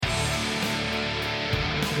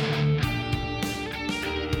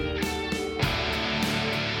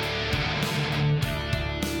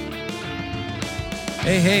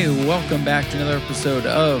Hey, welcome back to another episode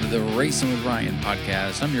of the Racing with Ryan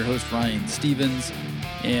podcast. I'm your host, Ryan Stevens.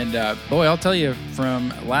 And boy, I'll tell you,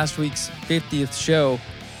 from last week's 50th show,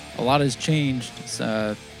 a lot has changed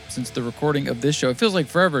since the recording of this show. It feels like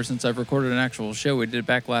forever since I've recorded an actual show. We did it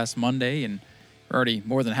back last Monday, and we're already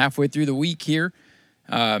more than halfway through the week here.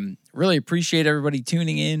 Really appreciate everybody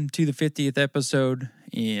tuning in to the 50th episode.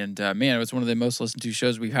 And man, it was one of the most listened to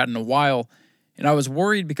shows we've had in a while. And I was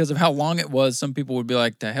worried because of how long it was. Some people would be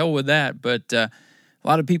like, to hell with that. But a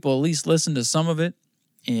lot of people at least listened to some of it.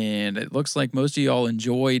 And it looks like most of y'all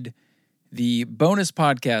enjoyed the bonus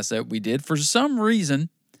podcast that we did. For some reason,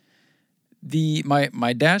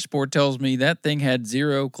 my dashboard tells me that thing had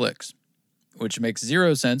 0 clicks, which makes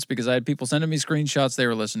 0 sense because I had people sending me screenshots they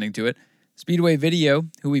were listening to it. Speedway Video,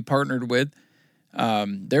 who we partnered with,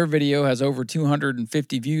 their video has over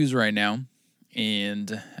 250 views right now.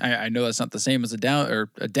 And I know that's not the same as a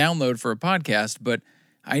download for a podcast, but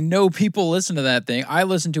I know people listen to that thing. I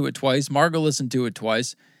listened to it twice. Margo listened to it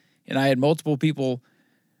twice. And I had multiple people,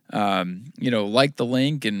 like the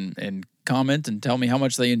link and comment and tell me how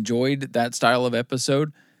much they enjoyed that style of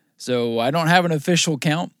episode. So I don't have an official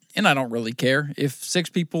count, and I don't really care. If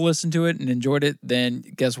 6 people listened to it and enjoyed it, then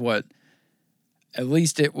guess what? At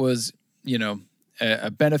least it was, a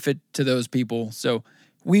benefit to those people. So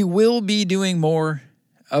we will be doing more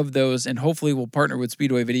of those, and hopefully we'll partner with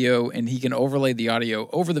Speedway Video, and he can overlay the audio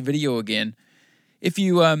over the video again if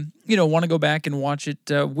you, want to go back and watch it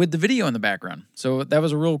with the video in the background. So that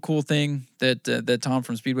was a real cool thing that Tom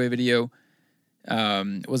from Speedway Video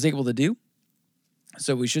was able to do.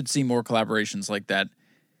 So we should see more collaborations like that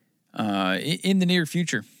in the near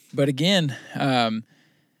future. But again,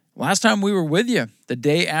 last time we were with you, the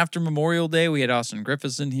day after Memorial Day, we had Austin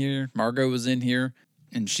Griffiths in here. Margo was in here.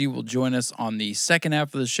 And she will join us on the second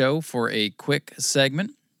half of the show for a quick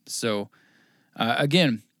segment. So,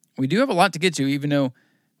 again, we do have a lot to get to, even though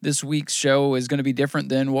this week's show is going to be different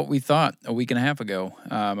than what we thought a week and a half ago.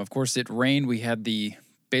 Of course, it rained. We had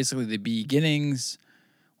basically the beginnings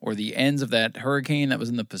or the ends of that hurricane that was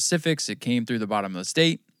in the Pacifics. It came through the bottom of the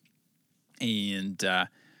state, and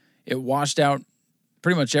it washed out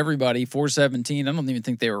pretty much everybody. 417, I don't even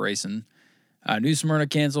think they were racing. New Smyrna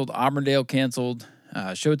canceled, Auburndale canceled.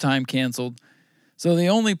 Showtime canceled. So the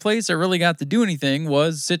only place I really got to do anything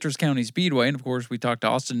was Citrus County Speedway. And, of course, we talked to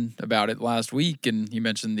Austin about it last week, and he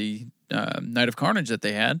mentioned the night of Carnage that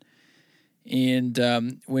they had. And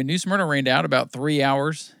when New Smyrna rained out about 3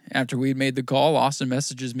 hours after we'd made the call, Austin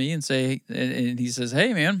messages me and he says,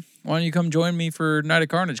 hey, man, why don't you come join me for Night of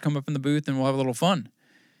Carnage? Come up in the booth and we'll have a little fun.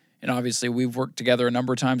 And obviously we've worked together a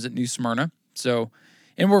number of times at New Smyrna.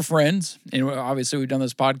 And we're friends. And obviously we've done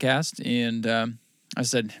this podcast. And I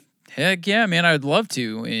said, heck yeah, man, I'd love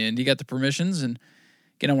to. And he got the permissions. And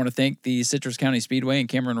again, I want to thank the Citrus County Speedway and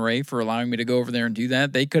Cameron Ray for allowing me to go over there and do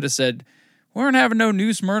that. They could have said, we aren't having no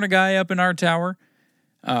New Smyrna guy up in our tower.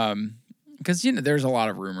 Because, there's a lot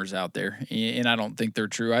of rumors out there. And I don't think they're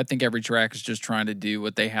true. I think every track is just trying to do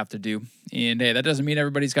what they have to do. And, hey, that doesn't mean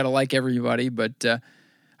everybody's got to like everybody. But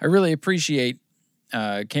I really appreciate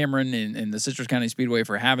Cameron and the Citrus County Speedway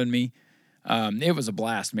for having me. It was a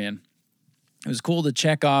blast, man. It was cool to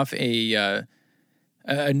check off a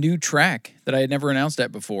new track that I had never announced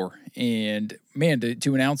at before. And, man,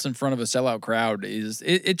 to announce in front of a sellout crowd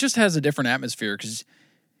it just has a different atmosphere because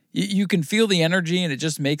you can feel the energy, and it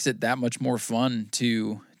just makes it that much more fun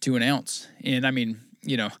to announce. And, I mean,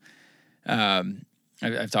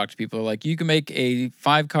 I've talked to people who are like, you can make a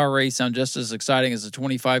 5-car race sound just as exciting as a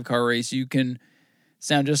 25-car race. You can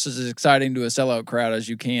sound just as exciting to a sellout crowd as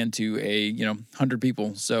you can to a, 100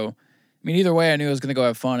 people. So, I mean, either way, I knew I was going to go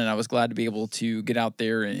have fun, and I was glad to be able to get out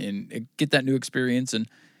there and get that new experience. And,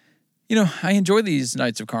 I enjoy these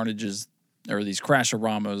Nights of Carnages or these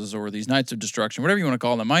Crash-O-Ramas or these Nights of Destruction, whatever you want to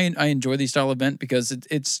call them. I enjoy these style event because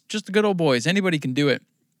it's just the good old boys. Anybody can do it.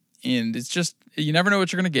 And it's just, you never know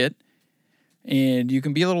what you're going to get. And you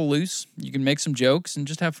can be a little loose. You can make some jokes and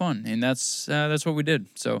just have fun. And that's what we did.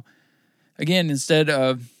 So, again, instead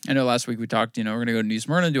of, I know last week we talked, we're going to go to New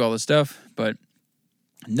Smyrna and do all this stuff, but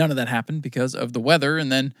none of that happened because of the weather.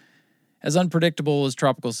 And then, as unpredictable as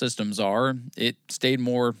tropical systems are, it stayed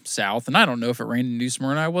more south. And I don't know if it rained in New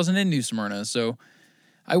Smyrna. I wasn't in New Smyrna. So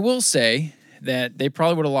I will say that they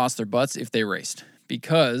probably would have lost their butts if they raced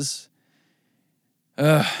because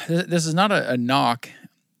this is not a knock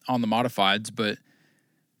on the modifieds, but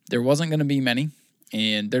there wasn't going to be many.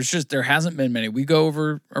 And there hasn't been many. We go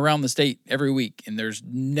over around the state every week, and there's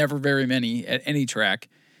never very many at any track.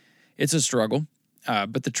 It's a struggle.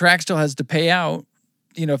 But the track still has to pay out.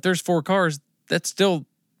 If there's 4 cars, that's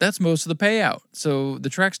most of the payout. So the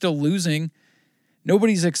track's still losing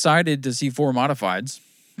Nobody's excited to see 4 modifieds.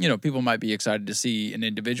 People might be excited to see an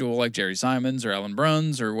individual like Jerry Simons or Alan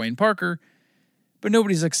Bruns or Wayne Parker, but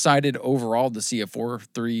nobody's excited overall to see a 4,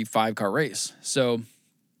 3, 5-car race. So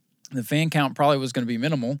the fan count probably was going to be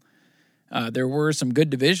minimal. There were some good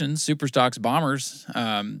divisions, Superstocks, Bombers,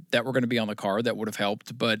 that were going to be on the card that would have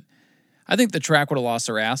helped, but I think the track would have lost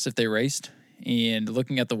their ass if they raced. And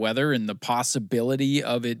looking at the weather and the possibility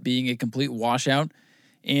of it being a complete washout,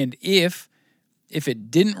 and if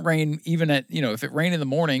it didn't rain, even if it rained in the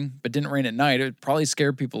morning but didn't rain at night, it would probably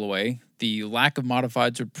scare people away. The lack of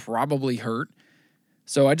modifieds would probably hurt.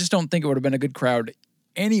 So I just don't think it would have been a good crowd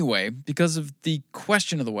anyway because of the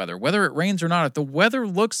question of the weather. Whether it rains or not, if the weather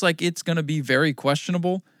looks like it's going to be very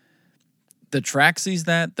questionable, the track sees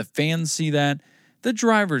that, the fans see that, the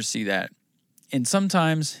drivers see that. And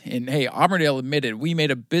sometimes, and hey, Auburndale admitted, we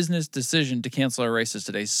made a business decision to cancel our races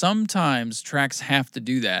today. Sometimes tracks have to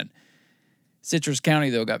do that. Citrus County,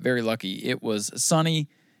 though, got very lucky. It was sunny.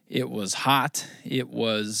 It was hot. It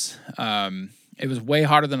was way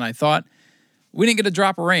hotter than I thought. We didn't get a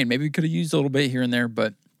drop of rain. Maybe we could have used a little bit here and there.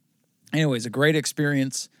 But anyways, a great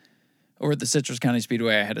experience over at the Citrus County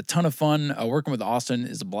Speedway. I had a ton of fun. Working with Austin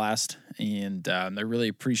is a blast. And I really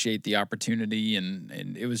appreciate the opportunity.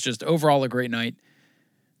 And it was just overall a great night.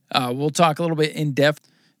 We'll talk a little bit in depth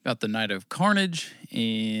about the night of Carnage.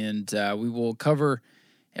 And we will cover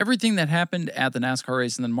everything that happened at the NASCAR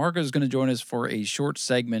race. And then Marco is going to join us for a short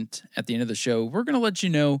segment at the end of the show. We're going to let you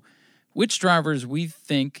know which drivers we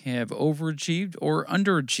think have overachieved or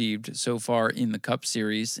underachieved so far in the Cup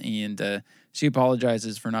Series. And she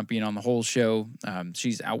apologizes for not being on the whole show.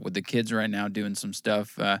 She's out with the kids right now doing some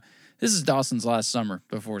stuff. This is Dawson's last summer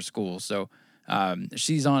before school. So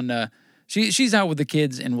she's on... She's out with the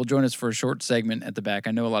kids and will join us for a short segment at the back.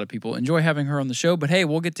 I know a lot of people enjoy having her on the show, but hey,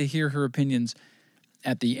 we'll get to hear her opinions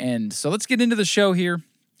at the end. So let's get into the show here.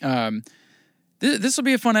 This will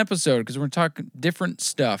be a fun episode because we're going to talk different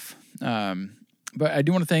stuff. But I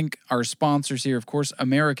do want to thank our sponsors here. Of course,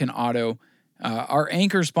 American Auto, our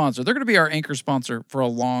anchor sponsor. They're going to be our anchor sponsor for a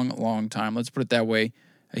long, long time. Let's put it that way.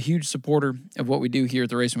 A huge supporter of what we do here at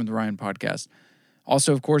the Racing with Ryan podcast.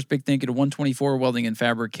 Also, of course, big thank you to 124 Welding and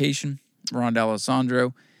Fabrication, Ron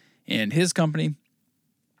D'Alessandro and his company.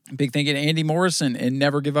 Big thank you to Andy Morrison and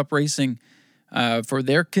Never Give Up Racing for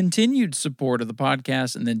their continued support of the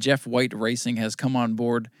podcast. And then Jeff White Racing has come on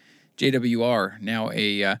board. JWR now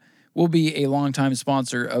will be a longtime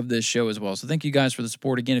sponsor of this show as well. So thank you guys for the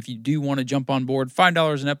support. Again, if you do want to jump on board,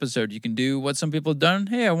 $5 an episode, you can do what some people have done.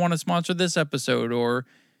 Hey, I want to sponsor this episode, or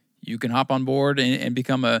you can hop on board and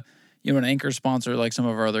become an anchor sponsor like some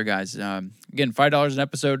of our other guys. Again, $5 an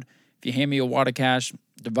episode. If you hand me a wad of cash,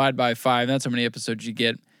 divide by 5, that's how many episodes you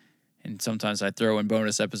get. And sometimes I throw in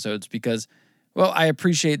bonus episodes because, well, I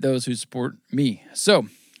appreciate those who support me. So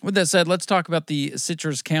with that said, let's talk about the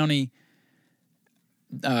Citrus County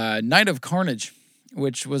Night of Carnage,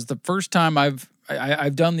 which was the first time I've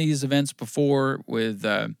done these events before with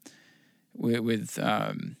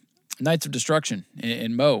Nights of Destruction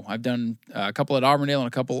in Mo. I've done a couple at Auburndale and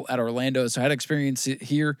a couple at Orlando, so I had experience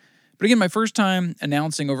here. But again, my first time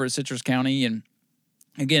announcing over at Citrus County, and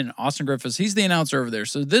again, Austin Griffiths, he's the announcer over there.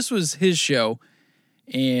 So this was his show,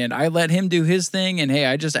 and I let him do his thing, and hey,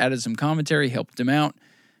 I just added some commentary, helped him out,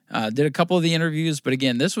 did a couple of the interviews. But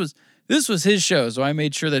again, this was his show, so I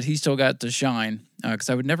made sure that he still got to shine because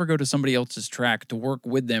I would never go to somebody else's track to work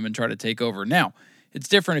with them and try to take over. Now, it's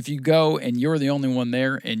different if you go and you're the only one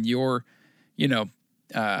there and you're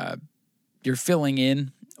filling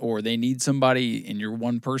in, or they need somebody and you're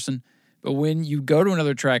one person. But when you go to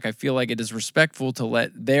another track, I feel like it is respectful to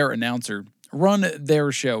let their announcer run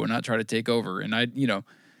their show and not try to take over. And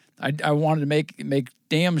I wanted to make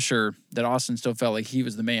damn sure that Austin still felt like he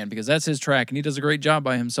was the man, because that's his track and he does a great job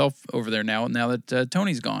by himself over there now that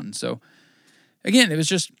Tony's gone. So again, it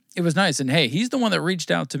was nice. And hey, he's the one that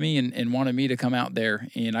reached out to me and wanted me to come out there.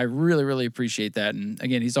 And I really, really appreciate that. And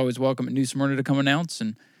again, he's always welcome at New Smyrna to come announce.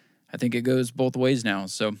 And I think it goes both ways now.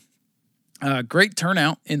 So great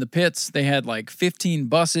turnout in the pits. They had like 15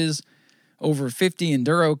 buses, over 50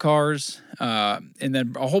 enduro cars, and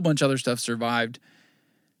then a whole bunch of other stuff survived.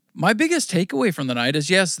 My biggest takeaway from the night is,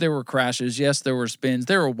 yes, there were crashes. Yes, there were spins.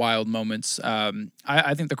 There were wild moments.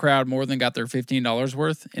 I think the crowd more than got their $15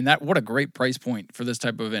 worth. And what a great price point for this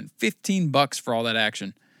type of event. $15 for all that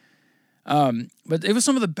action. But it was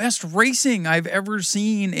some of the best racing I've ever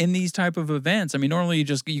seen in these type of events. I mean, normally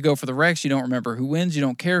you go for the wrecks. You don't remember who wins. You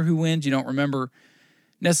don't care who wins. You don't remember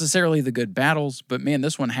necessarily the good battles. But man,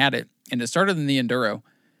 this one had it. And it started in the enduro.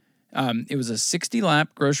 It was a 60-lap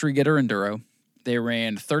grocery getter enduro. They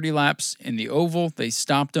ran 30 laps in the oval. They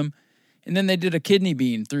stopped them. And then they did a kidney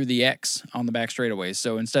bean through the X on the back straightaway.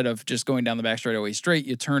 So instead of just going down the back straightaway straight,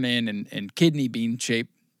 you turn in and kidney bean shape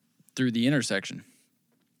through the intersection.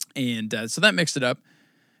 And so that mixed it up.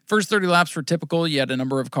 First 30 laps were typical. You had a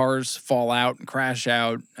number of cars fall out and crash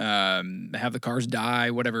out, have the cars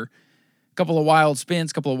die, whatever. A couple of wild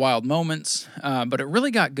spins, a couple of wild moments. But it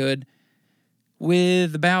really got good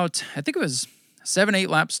with about, I think it was 7-8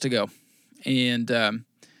 laps to go. And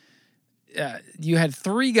you had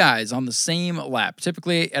 3 guys on the same lap.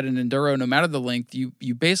 Typically at an enduro, no matter the length,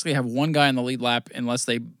 you basically have one guy on the lead lap unless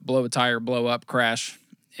they blow a tire, blow up, crash,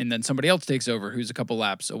 and then somebody else takes over who's a couple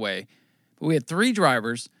laps away. But we had 3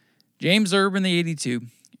 drivers, James Erb in the 82,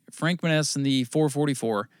 Frank Maness in the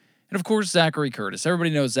 444, and of course Zachary Curtis. Everybody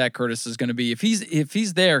knows Zach Curtis is going to be, if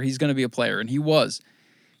he's there, he's going to be a player, and he was.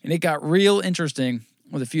 And it got real interesting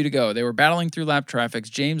with a few to go. They were battling through lap traffics.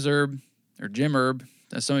 James Erb, or Jim Erb,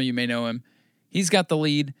 as some of you may know him, he's got the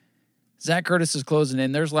lead. Zach Curtis is closing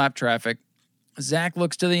in. There's lap traffic. Zach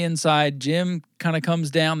looks to the inside. Jim kind of comes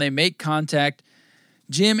down. They make contact.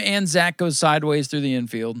 Jim and Zach go sideways through the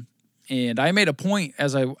infield. And I made a point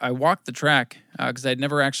as I walked the track, because I'd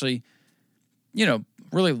never actually,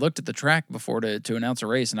 really looked at the track before to announce a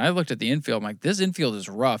race. And I looked at the infield. I'm like, this infield is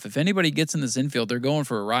rough. If anybody gets in this infield, they're going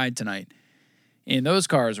for a ride tonight. And those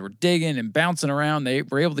cars were digging and bouncing around. They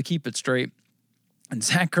were able to keep it straight. And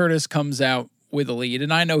Zach Curtis comes out with a lead.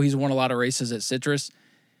 And I know he's won a lot of races at Citrus.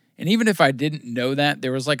 And even if I didn't know that,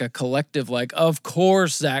 there was like a collective, of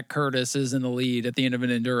course Zach Curtis is in the lead at the end of an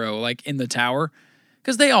enduro, like in the tower.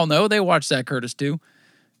 Because they all know, they watch Zach Curtis too.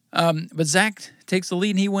 But Zach takes the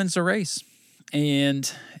lead and he wins the race.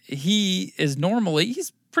 And he's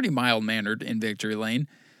pretty mild-mannered in victory lane.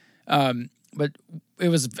 But it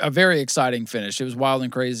was a very exciting finish. It was wild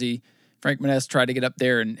and crazy. Frank Maness tried to get up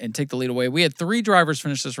there and take the lead away. We had 3 drivers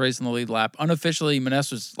finish this race in the lead lap. Unofficially,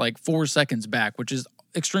 Maness was like 4 seconds back, which is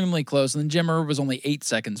extremely close. And then Jim Erb was only 8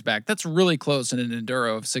 seconds back. That's really close in an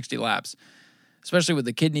enduro of 60 laps, especially with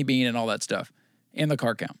the kidney bean and all that stuff and the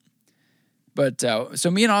car count. But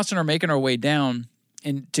so me and Austin are making our way down.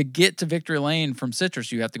 And to get to victory lane from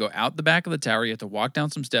Citrus, you have to go out the back of the tower. You have to walk down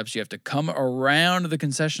some steps. You have to come around the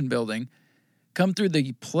concession building, come through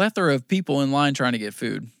the plethora of people in line trying to get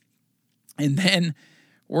food, and then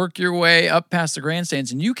work your way up past the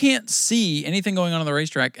grandstands. And you can't see anything going on the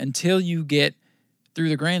racetrack until you get through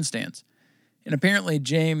the grandstands. And apparently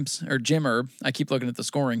Jim Erb, I keep looking at the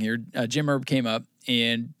scoring here, Jim Erb came up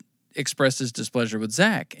and expressed his displeasure with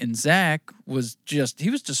Zach. And Zach was he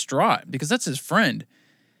was distraught because that's his friend.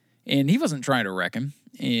 And he wasn't trying to wreck him.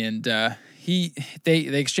 And they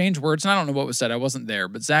exchanged words, and I don't know what was said. I wasn't there.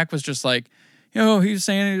 But Zach was just like, he was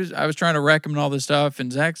saying I was trying to wreck him and all this stuff.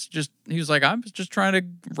 And Zach's he was like, I was just trying to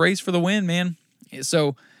race for the win, man.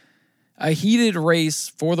 So a heated race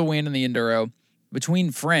for the win in the enduro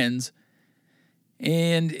between friends.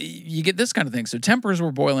 And you get this kind of thing. So tempers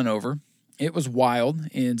were boiling over. It was wild.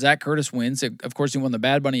 And Zach Curtis wins. Of course, he won the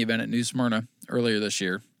Bad Bunny event at New Smyrna earlier this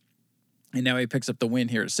year. And now he picks up the win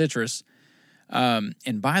here at Citrus.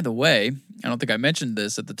 And by the way, I don't think I mentioned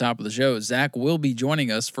this at the top of the show, Zach will be joining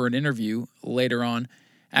us for an interview later on.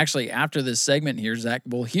 Actually, after this segment here,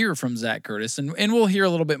 we'll hear from Zach Curtis, and we'll hear a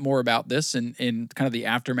little bit more about this and kind of the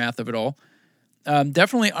aftermath of it all.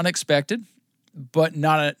 Definitely unexpected, but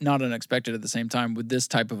not unexpected at the same time with this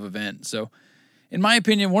type of event. So, in my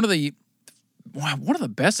opinion, one of the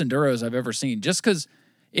best enduros I've ever seen, just because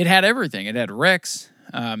it had everything. It had wrecks.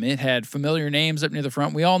 It had familiar names up near the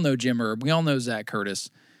front. We all know Jim Erb. We all know Zach Curtis.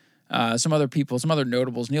 Some other people, some other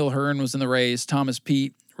notables. Neil Hearn was in the race. Thomas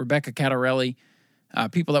Pete, Rebecca Catarelli,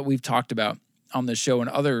 people that we've talked about on this show and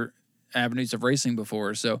other avenues of racing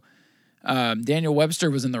before. So Daniel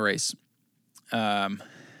Webster was in the race. A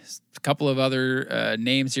couple of other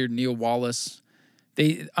names here. Neil Wallace.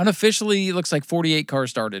 They unofficially looks like 48 cars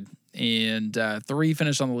started and 3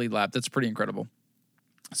 finished on the lead lap. That's pretty incredible.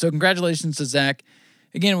 So congratulations to Zach.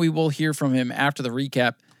 Again, we will hear from him after the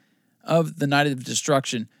recap of the Night of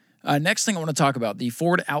Destruction. Next thing I want to talk about, the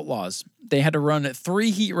Ford Outlaws. They had to run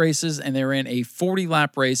 3 heat races, and they ran a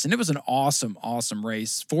 40-lap race, and it was an awesome, awesome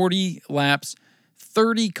race. 40 laps,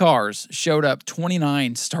 30 cars showed up,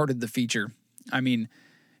 29 started the feature. I mean,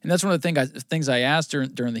 and that's one of the things I asked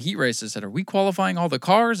during the heat race. I said, are we qualifying all the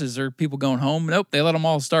cars? Is there people going home? Nope, they let them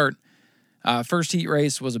all start. First heat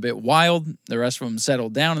race was a bit wild. The rest of them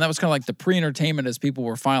settled down, and that was kind of like the pre-entertainment as people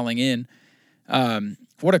were filing in.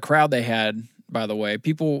 What a crowd they had, by the way.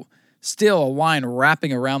 People still a line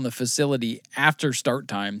wrapping around the facility after start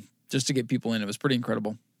time just to get people in. It was pretty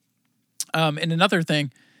incredible. And another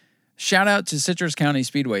thing, shout out to Citrus County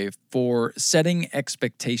Speedway for setting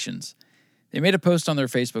expectations. They made a post on their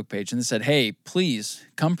Facebook page and they said, hey, please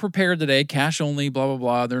come prepared today, cash only, blah, blah,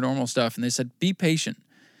 blah, their normal stuff. And they said, be patient.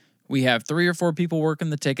 We have 3 or 4 people working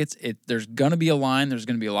the tickets. There's going to be a line. There's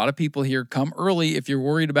going to be a lot of people here. Come early if you're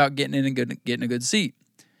worried about getting in and getting a good seat.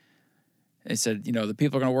 They said, the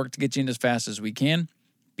people are going to work to get you in as fast as we can.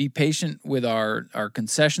 Be patient with our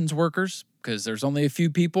concessions workers because there's only a few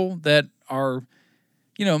people that are,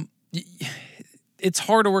 it's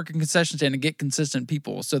hard to work a concession stand and get consistent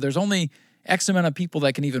people. So there's only X amount of people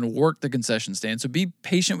that can even work the concession stand. So be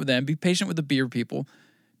patient with them. Be patient with the beer people.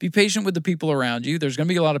 Be patient with the people around you. There's going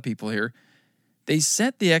to be a lot of people here. They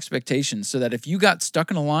set the expectations so that if you got stuck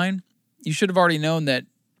in a line, you should have already known that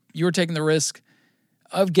you were taking the risk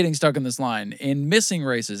of getting stuck in this line and missing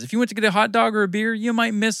races. If you went to get a hot dog or a beer, you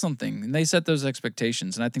might miss something. And they set those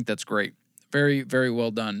expectations, and I think that's great. Very, very well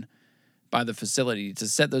done by the facility to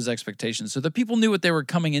set those expectations so that people knew what they were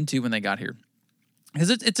coming into when they got here. Because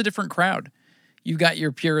it's a different crowd. You've got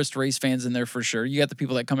your purist race fans in there for sure. You got the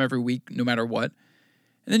people that come every week no matter what.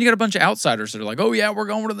 And then you got a bunch of outsiders that are like, oh yeah, we're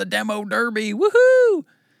going to the demo derby. Woohoo!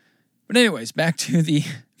 But anyways, back to the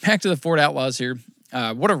Ford Outlaws here.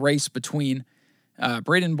 What a race between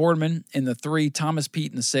Braden Boardman in the 3, Thomas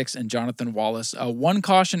Pete in the 6, and Jonathan Wallace. 1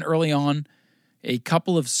 caution early on, a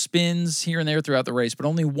couple of spins here and there throughout the race, but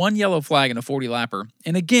only 1 yellow flag in a 40-lapper.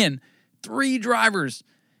 And again, 3 drivers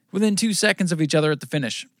within 2 seconds of each other at the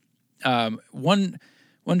finish.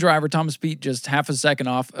 One driver, Thomas Pete, just half a second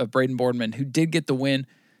off of Braden Boardman, who did get the win.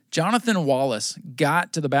 Jonathan Wallace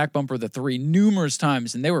got to the back bumper of the 3 numerous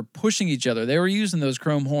times, and they were pushing each other. They were using those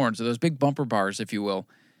chrome horns, or those big bumper bars, if you will.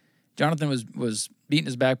 Jonathan was beating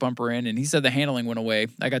his back bumper in, and he said the handling went away.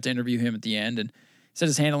 I got to interview him at the end, and he said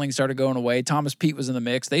his handling started going away. Thomas Pete was in the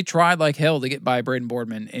mix. They tried like hell to get by Braden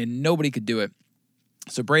Boardman, and nobody could do it.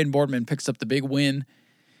 So Braden Boardman picks up the big win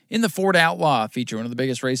in the Ford Outlaw feature, one of the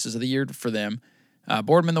biggest races of the year for them.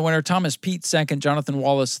 Boardman the winner, Thomas Pete second, Jonathan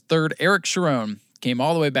Wallace third. Eric Sharon came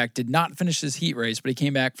all the way back, did not finish his heat race, but he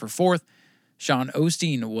came back for 4th. Sean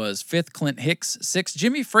Osteen was 5th, Clint Hicks 6th.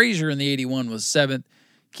 Jimmy Frazier in the 81 was 7th.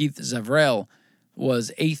 Keith Zavrell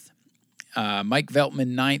was 8th. Mike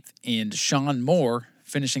Veltman 9th, and Sean Moore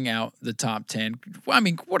finishing out the top 10. I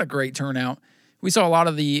mean, what a great turnout. We saw a lot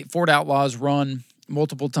of the Ford Outlaws run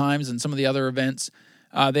multiple times in some of the other events.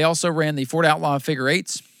 They also ran the Ford Outlaw figure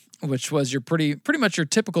 8s, which was your pretty much your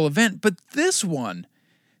typical event. But this one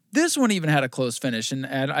even had a close finish, and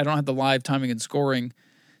I don't have the live timing and scoring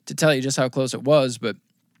to tell you just how close it was, but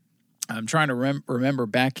I'm trying to remember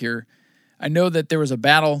back here. I know that there was a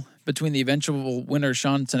battle between the eventual winner,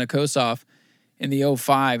 Sean Senakosov, in the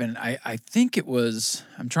 05, and I think it was,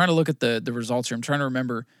 I'm trying to look at the results here. I'm trying to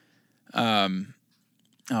remember,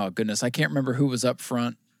 oh goodness, I can't remember who was up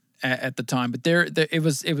front at the time, but it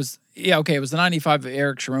was the 95 of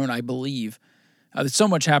Eric Sharon, I believe. There's so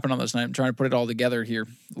much happened on this night. I'm trying to put it all together here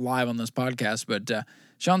live on this podcast, but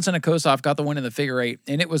Sean Senakosov got the win in the figure 8,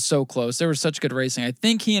 and it was so close. There was such good racing. I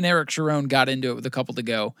think he and Eric Sharon got into it with a couple to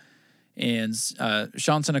go, and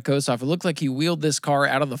Sean Senakosov, it looked like he wheeled this car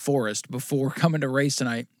out of the forest before coming to race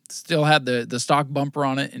tonight. Still had the stock bumper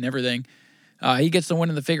on it and everything. He gets the win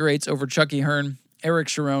in the figure 8s over Chucky Hearn. Eric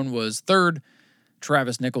Sharon was 3rd.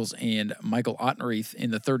 Travis Nichols and Michael Ottenreith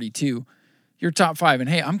in the 32. Your top 5. And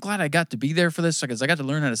hey, I'm glad I got to be there for this because I got to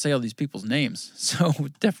learn how to say all these people's names. So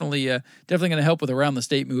definitely going to help with around the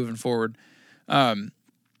state moving forward.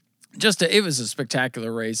 It was a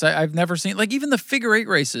spectacular race. I've never seen, like, even the figure 8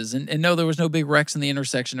 races, and no, there was no big wrecks in the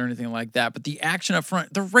intersection or anything like that, but the action up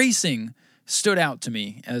front, the racing stood out to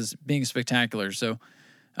me as being spectacular. So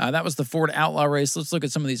that was the Ford Outlaw race. Let's look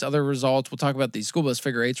at some of these other results. We'll talk about the school bus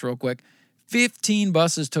figure 8s real quick. 15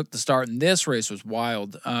 buses took the start, and this race was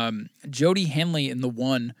wild. Jody Henley in the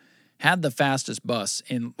 1 had the fastest bus.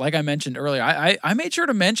 And like I mentioned earlier, I made sure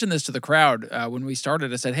to mention this to the crowd when we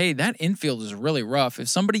started. I said, hey, that infield is really rough. If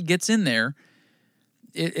somebody gets in there,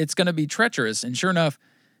 it's going to be treacherous. And sure enough,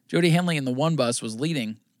 Jody Henley in the 1 bus was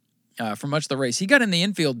leading for much of the race. He got in the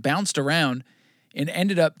infield, bounced around, and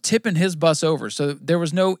ended up tipping his bus over. So there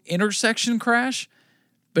was no intersection crash,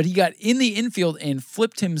 but he got in the infield and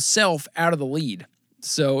flipped himself out of the lead.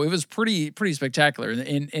 So it was pretty spectacular.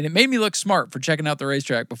 And it made me look smart for checking out the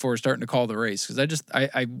racetrack before starting to call the race. Because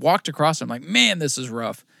I walked across it. I'm like, man, this is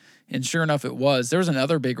rough. And sure enough, it was. There was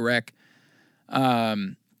another big wreck.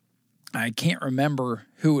 I can't remember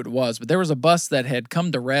who it was, but there was a bus that had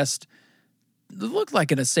come to rest. It looked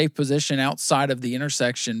like in a safe position outside of the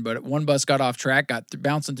intersection, but one bus got off track, got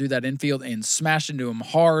bouncing through that infield and smashed into him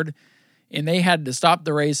hard. And they had to stop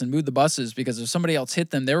the race and move the buses because if somebody else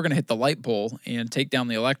hit them, they were going to hit the light pole and take down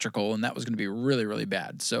the electrical, and that was going to be really, really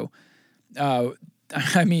bad. So,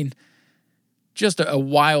 I mean, Just a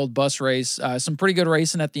wild bus race. Some pretty good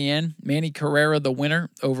racing at the end. Manny Carrera, the winner,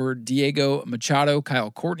 over Diego Machado. Kyle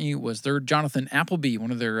Courtney was third. Jonathan Appleby,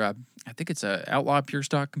 one of their, I think it's a outlaw pure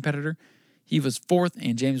stock competitor. He was fourth,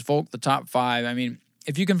 and James Volk, the top five. I mean,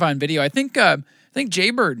 if you can find video, I think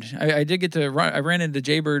Jaybird. I did get to run. I ran into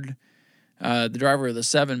Jaybird, the driver of the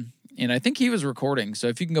 7, and I think he was recording. So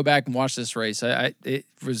if you can go back and watch this race, it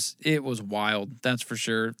was wild. That's for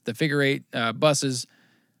sure. The figure 8 buses.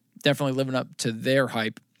 Definitely living up to their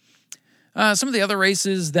hype. Some of the other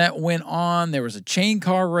races that went on, there was a chain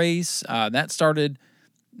car race. That started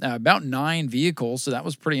about 9 vehicles, so that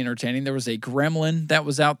was pretty entertaining. There was a Gremlin that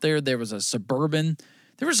was out there. There was a Suburban.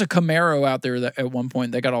 There was a Camaro out there that at one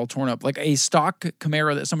point that got all torn up, like a stock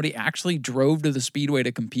Camaro that somebody actually drove to the Speedway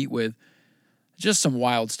to compete with. Just some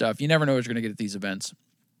wild stuff. You never know what you're going to get at these events.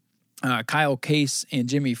 Kyle Case and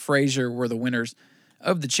Jimmy Frazier were the winners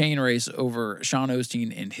of the chain race over Sean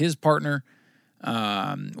Osteen and his partner.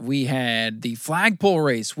 We had the flagpole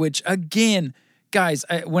race, which again, guys,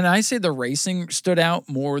 when I say the racing stood out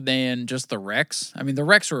more than just the wrecks, I mean, the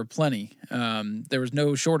wrecks were plenty. There was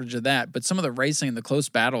no shortage of that, but some of the racing and the close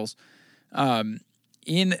battles,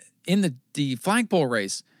 in the flagpole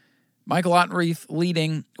race, Michael Ottenreith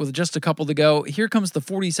leading with just a couple to go. Here comes the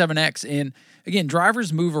 47X. And again,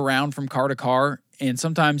 drivers move around from car to car, and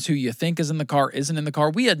sometimes who you think is in the car isn't in the car.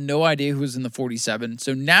 We had no idea who was in the 47.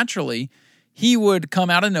 So naturally, he would come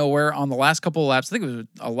out of nowhere on the last couple of laps. I think it was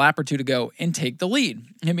a lap or two to go and take the lead.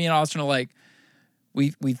 Him and Austin are like, we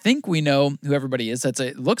think we know who everybody is.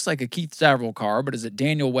 It looks like a Keith Stavril car, but is it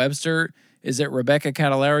Daniel Webster? Is it Rebecca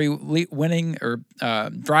Catalari winning or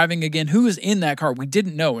driving again? Who is in that car? We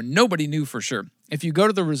didn't know, and nobody knew for sure. If you go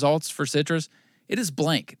to the results for Citrus, it is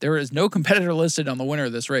blank. There is no competitor listed on the winner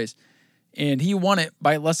of this race. And he won it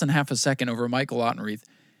by less than half a second over Michael Ottenreith.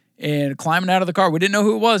 And climbing out of the car, we didn't know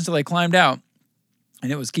who it was until they climbed out.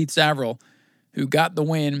 And it was Keith Stavril who got the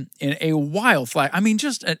win in a wild flag. I mean,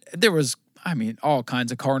 there was all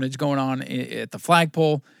kinds of carnage going on at the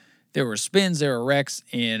flagpole. There were spins, there were wrecks,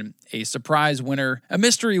 and a surprise winner, a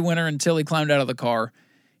mystery winner until he climbed out of the car.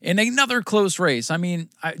 In another close race. I mean,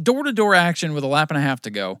 door-to-door action with a lap and a half to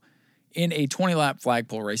go in a 20-lap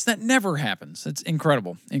flagpole race. That never happens. It's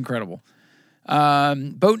incredible.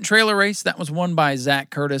 Boat and trailer race, that was won by Zach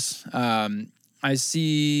Curtis. I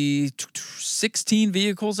see 16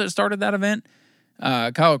 vehicles that started that event.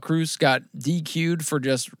 Kyle Cruz got DQ'd for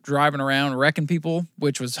just driving around, wrecking people,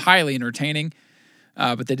 which was highly entertaining.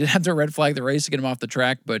 But they did have to red flag the race to get him off the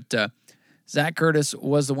track. But Zach Curtis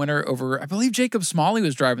was the winner over, I believe Jacob Smalley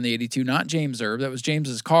was driving the 82, not James Erb. That was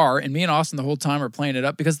James's car. And me and Austin the whole time are playing it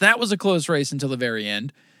up because that was a close race until the very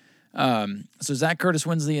end. So Zach Curtis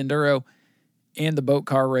wins the Enduro and the boat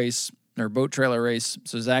car race, or boat trailer race.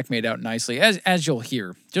 So Zach made out nicely, as you'll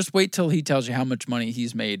hear. Just wait till he tells you how much money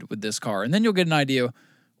he's made with this car. And then you'll get an idea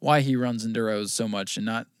why he runs Enduros so much and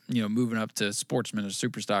not, moving up to Sportsman or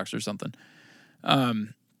Superstocks or something.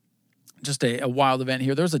 Just a wild event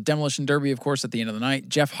here. There's a demolition derby, of course, at the end of the night.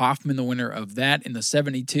 Jeff Hoffman, the winner of that in the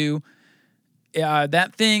 72.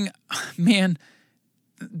 That thing, man,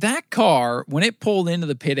 that car, when it pulled into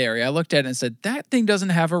the pit area, I looked at it and said, that thing doesn't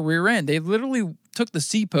have a rear end. They literally took the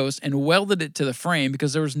C-post and welded it to the frame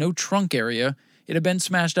because there was no trunk area. It had been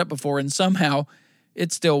smashed up before, and somehow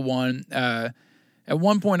it still won. At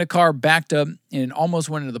one point, a car backed up and almost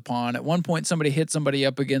went into the pond. At one point, somebody hit somebody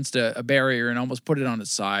up against a barrier and almost put it on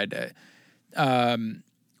its side.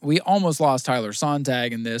 We almost lost Tyler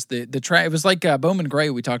Sontag in this. The track, it was like Bowman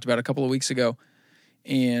Gray we talked about a couple of weeks ago,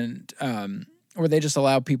 and where they just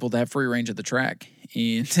allow people to have free range of the track.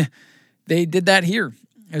 And they did that here.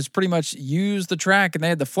 It was pretty much use the track, and they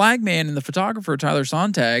had the flagman and the photographer, Tyler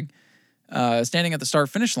Sontag, standing at the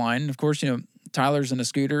start-finish line. And of course, Tyler's in a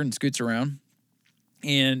scooter and scoots around.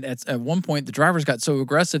 And at one point, the drivers got so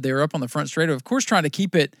aggressive, they were up on the front straightaway, of course, trying to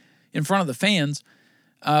keep it in front of the fans.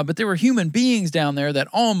 But there were human beings down there that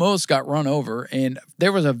almost got run over. And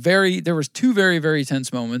there was two very, very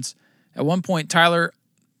tense moments. At one point, Tyler,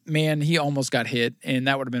 man, he almost got hit, and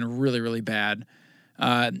that would have been really, really bad.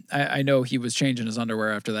 I know he was changing his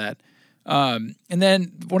underwear after that. And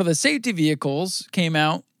then one of the safety vehicles came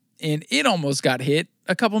out, and it almost got hit.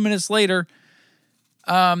 A couple minutes later,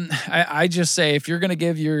 I just say, if you're going to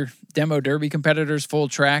give your demo derby competitors full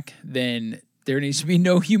track, then there needs to be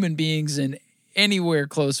no human beings in anywhere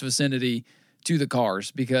close vicinity to the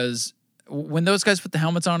cars, because when those guys put the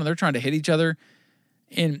helmets on and they're trying to hit each other,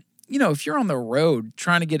 and if you're on the road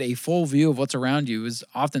trying to get a full view of what's around you is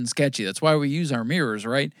often sketchy. That's why we use our mirrors,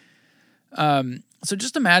 right? So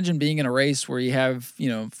just imagine being in a race where you have,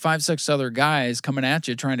 5, 6 other guys coming at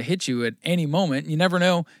you, trying to hit you at any moment. You never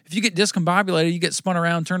know. If you get discombobulated, you get spun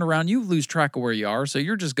around, turned around, you lose track of where you are. So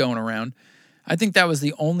you're just going around. I think that was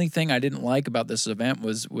the only thing I didn't like about this event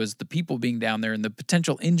was the people being down there and the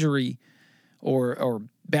potential injury or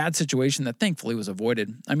bad situation that thankfully was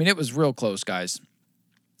avoided. I mean, it was real close, guys.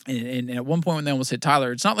 And at one point when they almost hit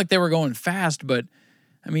Tyler, it's not like they were going fast, but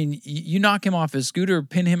I mean, you knock him off his scooter,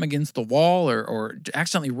 pin him against the wall, or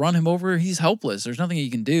accidentally run him over, he's helpless. There's nothing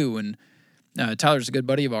he can do. And Tyler's a good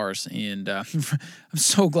buddy of ours, and I'm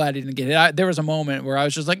so glad he didn't get hit. There was a moment where I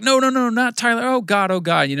was just like, no, not Tyler. Oh, God.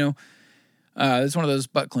 It's one of those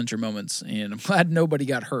butt clincher moments, and I'm glad nobody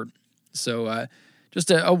got hurt. So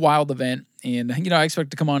just a wild event. And, I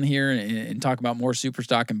expect to come on here and talk about more super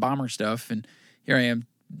stock and bomber stuff. And here I am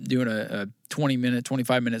doing a 20-minute,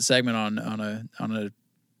 25-minute segment on a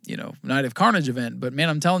Night of Carnage event. But man,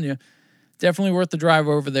 I'm telling you, definitely worth the drive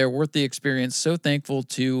over there, worth the experience. So thankful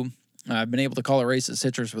to have been able to call a race at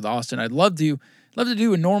Citrus with Austin. I'd love to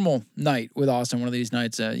do a normal night with Austin one of these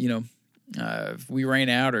nights. If we rain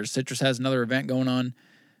out or Citrus has another event going on,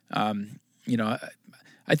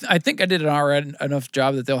 I think I did an alright enough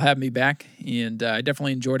job that they'll have me back, and I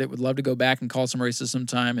definitely enjoyed it. Would love to go back and call some races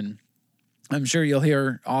sometime, and I'm sure you'll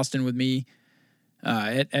hear Austin with me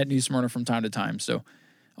at New Smyrna from time to time. So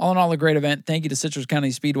all in all, a great event. Thank you to Citrus County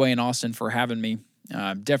Speedway in Austin for having me.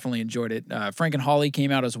 Definitely enjoyed it. Frank and Holly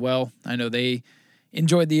came out as well. I know they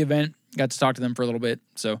enjoyed the event. Got to talk to them for a little bit.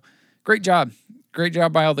 So great job. Great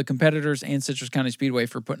job by all the competitors and Citrus County Speedway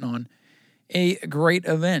for putting on a great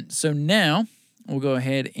event. So now we'll go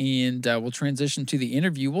ahead and we'll transition to the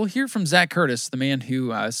interview. We'll hear from Zach Curtis, the man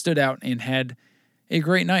who stood out and had a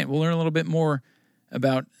great night. We'll learn a little bit more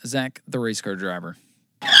about Zach, the race car driver.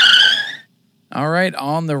 All right,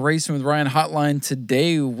 on the Racing with Ryan hotline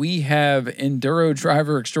today, we have enduro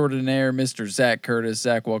driver extraordinaire, Mr. Zach Curtis.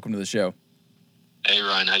 Zach, welcome to the show. Hey,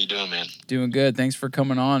 Ryan. How you doing, man? Doing good. Thanks for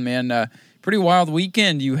coming on, man. Pretty wild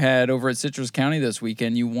weekend you had over at Citrus County this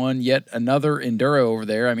weekend. You won yet another enduro over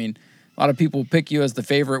there. I mean, a lot of people pick you as the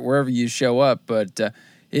favorite wherever you show up, but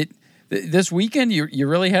this weekend you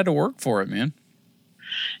really had to work for it, man.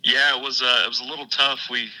 Yeah, it was a little tough.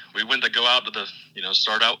 We went to go out to the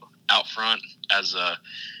start out front as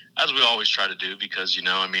we always try to do because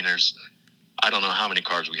there's I don't know how many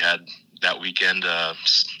cars we had that weekend.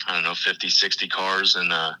 50, 60 cars,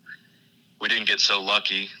 and we didn't get so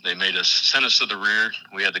lucky. They sent us to the rear.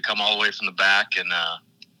 We had to come all the way from the back and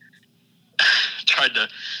tried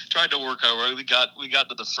to work our way. We got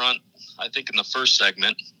to the front. I think in the first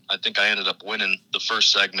segment. I think I ended up winning the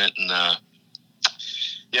first segment, and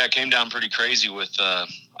it came down pretty crazy with I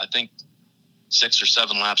think 6 or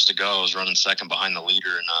 7 laps to go. I was running second behind the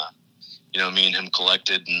leader, and me and him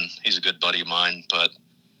collected, and he's a good buddy of mine. But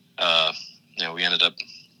we ended up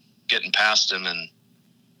getting past him and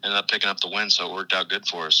ended up picking up the win, so it worked out good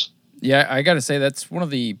for us. Yeah, I got to say that's one of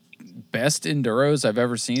the best enduros I've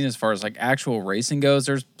ever seen as far as like actual racing goes.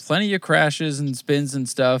 There's plenty of crashes and spins and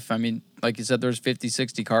stuff. I mean, like you said, there's 50,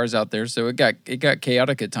 60 cars out there, so it got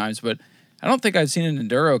chaotic at times, but I don't think I've seen an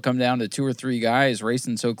enduro come down to 2 or 3 guys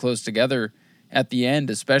racing so close together at the end,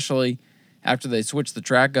 especially after they switch the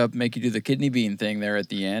track up, make you do the kidney bean thing there at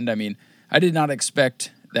the end. I mean, I did not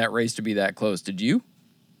expect that race to be that close. Did you?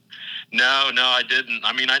 No, I didn't.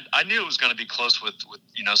 I mean, I knew it was going to be close with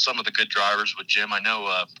some of the good drivers with Jim. I know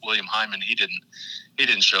William Hyman, he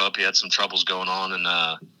didn't show up. He had some troubles going on, and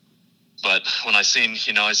but when I seen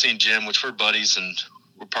Jim, which we're buddies and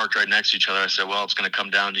we're parked right next to each other, I said, well, it's going to come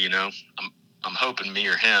down to I'm hoping me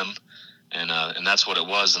or him, and that's what it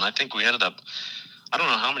was. And I think we ended up. I don't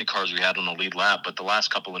know how many cars we had on the lead lap, but the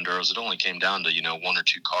last couple enduros, it only came down to 1 or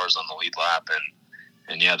 2 cars on the lead lap,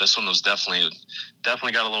 and yeah, this one was definitely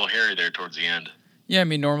got a little hairy there towards the end. Yeah, I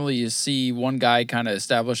mean, normally you see one guy kind of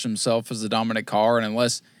establish himself as the dominant car, and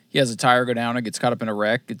unless he has a tire go down and gets caught up in a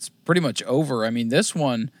wreck, it's pretty much over. I mean, this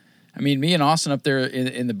one, me and Austin up there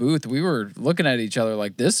in the booth, we were looking at each other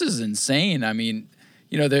like, this is insane. I mean,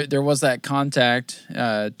 there was that contact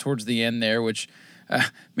towards the end there, which,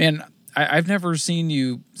 man, I've never seen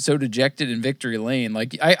you so dejected in victory lane.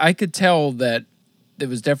 Like, I could tell that it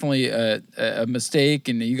was definitely a mistake,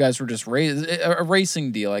 and you guys were just a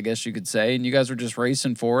racing deal, I guess you could say, and you guys were just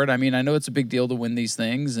racing for it. I mean, I know it's a big deal to win these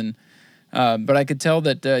things, and but I could tell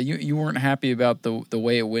that you weren't happy about the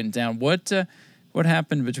way it went down. What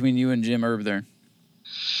happened between you and Jim Erb there?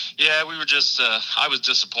 Yeah, we were just I was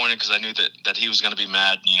disappointed because I knew that he was going to be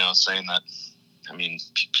mad, saying that,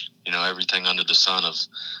 everything under the sun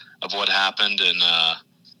of what happened, and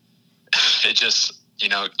it just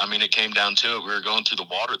I mean, it came down to it. We were going through the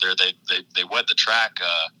water there. They wet the track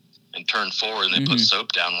and turned forward, and they put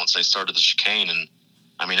soap down once they started the chicane. And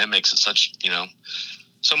I mean, it makes it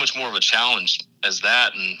so much more of a challenge as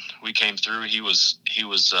that. And we came through. He was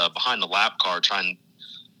behind the lap car,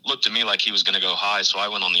 looked to me like he was going to go high. So I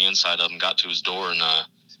went on the inside of him, got to his door,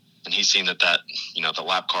 and he seen that the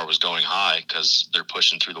lap car was going high because they're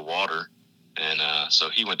pushing through the water. And so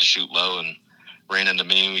he went to shoot low and ran into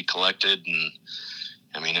me. We collected, and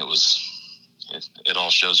I mean, it all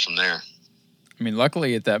shows from there. I mean,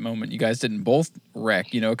 luckily at that moment, you guys didn't both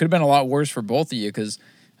wreck. It could have been a lot worse for both of you because,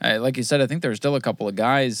 like you said, I think there's still a couple of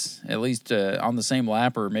guys, at least on the same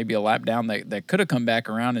lap or maybe a lap down, that could have come back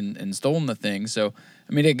around and stolen the thing. So,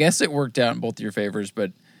 I mean, I guess it worked out in both your favors,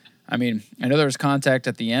 but I mean, I know there was contact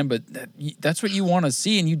at the end, but that's what you want to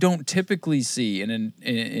see, and you don't typically see. And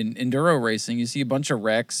in enduro racing, you see a bunch of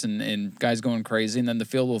wrecks and guys going crazy, and then the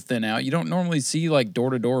field will thin out. You don't normally see like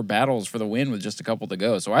door-to-door battles for the win with just a couple to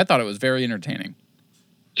go. So I thought it was very entertaining.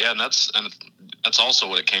 Yeah, and that's also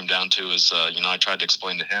what it came down to is, I tried to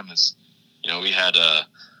explain to him is, we had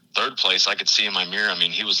third place. I could see in my mirror. I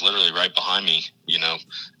mean, he was literally right behind me,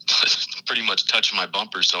 pretty much touching my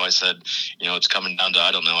bumper. So I said, it's coming down to,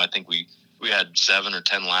 I don't know, I think we had 7 or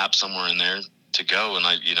 10 laps somewhere in there to go. And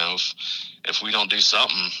if we don't do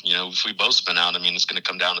something, if we both spin out, I mean, it's going to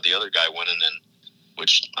come down to the other guy winning,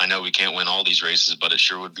 which I know we can't win all these races, but it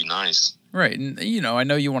sure would be nice. Right. And, I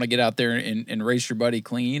know you want to get out there and race your buddy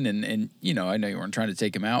clean. And I know you weren't trying to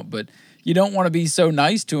take him out, but you don't want to be so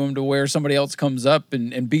nice to him to where somebody else comes up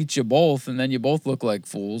and beats you both, and then you both look like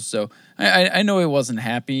fools. So I know he wasn't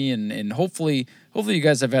happy, and hopefully you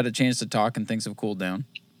guys have had a chance to talk and things have cooled down.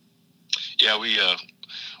 Yeah, we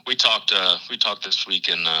talked this week,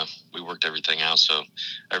 and we worked everything out, so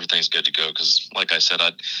everything's good to go. Because, like I said,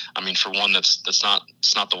 I mean, for one, it's not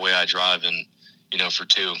the way I drive, and for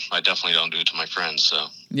two, I definitely don't do it to my friends. So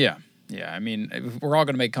yeah. I mean, we're all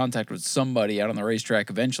going to make contact with somebody out on the racetrack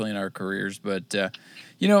eventually in our careers. But,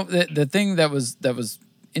 the thing that was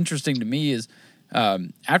interesting to me is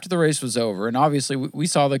after the race was over, and obviously we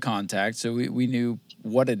saw the contact, so we knew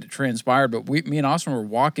what had transpired. But me and Austin were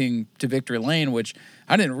walking to Victory Lane, which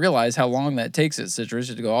I didn't realize how long that takes at Citrus.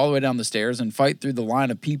 You had to go all the way down the stairs and fight through the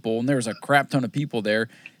line of people, and there was a crap ton of people there.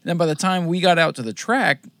 And then by the time we got out to the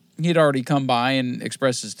track, he'd already come by and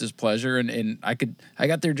expressed his displeasure, and I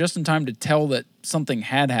got there just in time to tell that something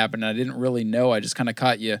had happened. I didn't really know. I just kind of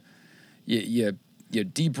caught you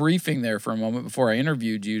debriefing there for a moment before I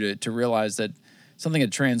interviewed you to realize that something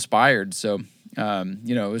had transpired. So,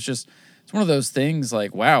 it's one of those things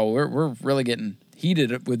like, wow, we're really getting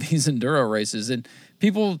heated with these enduro races, and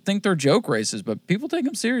people think they're joke races, but people take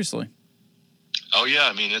them seriously. Oh yeah,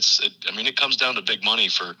 I mean it comes down to big money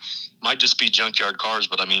might just be junkyard cars,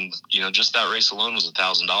 but I mean, just that race alone was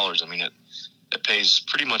 $1,000. I mean it pays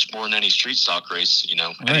pretty much more than any street stock race,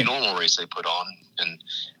 right. Any normal race they put on,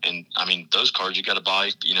 and I mean those cars you got to buy,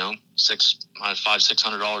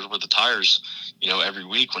 $500-$600 worth of tires, every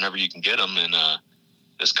week whenever you can get them, and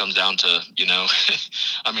this comes down to,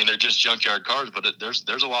 I mean, they're just junkyard cars, but there's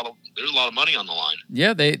a lot of money on the line.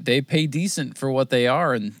 Yeah, they pay decent for what they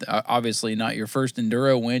are, and obviously not your first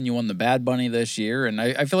enduro win. You won the Bad Bunny this year, and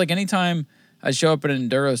I feel like anytime I show up at an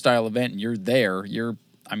enduro style event and you're there, you're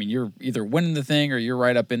either winning the thing or you're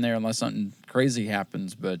right up in there unless something crazy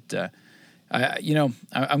happens. But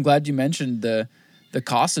I'm glad you mentioned the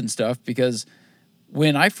costs and stuff, because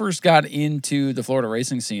when I first got into the Florida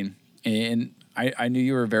racing scene, and I knew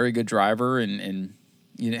you were a very good driver, and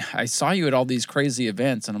I saw you at all these crazy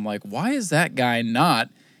events, and I'm like, why is that guy not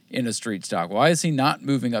in a street stock? Why is he not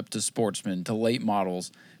moving up to sportsman, to late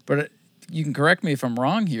models? But you can correct me if I'm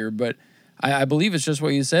wrong here, but I believe it's just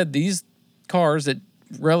what you said. These cars that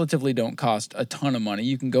relatively don't cost a ton of money,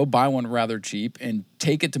 you can go buy one rather cheap and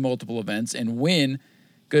take it to multiple events and win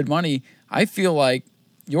good money. I feel like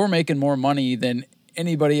you're making more money than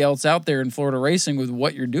anybody else out there in Florida racing with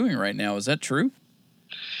what you're doing right now. Is that true?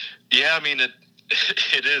 Yeah, I mean it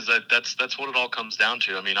is. That's what it all comes down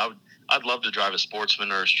to. I mean, I'd love to drive a sportsman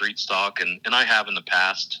or a street stock, and I have in the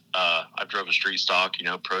past. I've drove a street stock,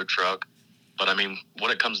 pro truck, but I mean, what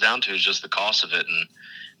it comes down to is just the cost of it,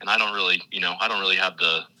 and I don't really have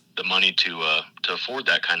the money to afford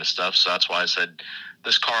that kind of stuff. So that's why I said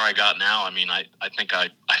this car I got now. I mean, I think I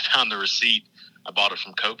found the receipt. I bought it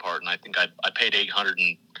from Copart, and I think I paid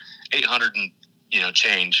 $800 and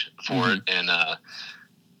change for it, and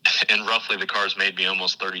roughly the car's made me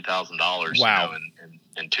almost $30,000. Wow.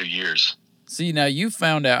 In 2 years. See, now you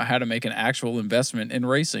found out how to make an actual investment in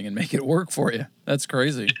racing and make it work for you. That's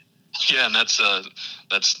crazy. Yeah, and that's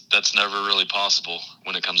never really possible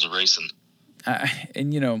when it comes to racing.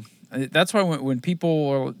 And, that's why when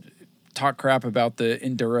people talk crap about the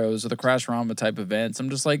enduros or the Crash Rama type events, I'm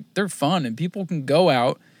just like, they're fun and people can go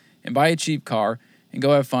out and buy a cheap car and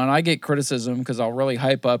go have fun. I get criticism because I'll really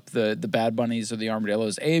hype up the Bad Bunnies or the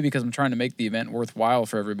Armadillos, A, because I'm trying to make the event worthwhile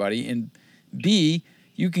for everybody, and B,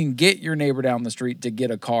 you can get your neighbor down the street to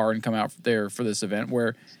get a car and come out there for this event,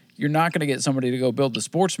 where you're not going to get somebody to go build the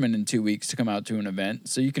Sportsman in 2 weeks to come out to an event.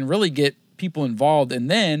 So you can really get people involved,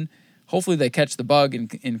 and then hopefully they catch the bug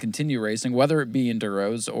and continue racing, whether it be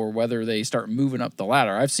enduros or whether they start moving up the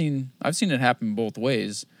ladder. I've seen it happen both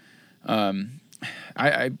ways.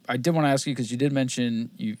 I did want to ask you, because you did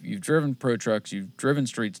mention you've driven pro trucks, you've driven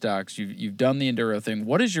street stocks, you've done the enduro thing.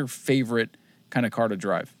 What is your favorite kind of car to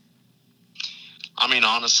drive? I mean,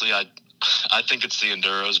 honestly, I think it's the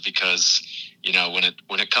enduros because,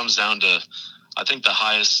 when it comes down to, I think the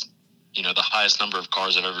highest number of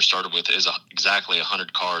cars I've ever started with is exactly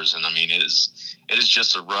 100 cars. And I mean, it is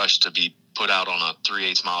just a rush to be put out on a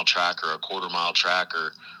 3/8 mile track or a quarter-mile track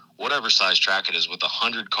or whatever size track it is with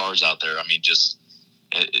 100 cars out there. I mean, just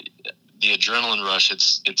the adrenaline rush,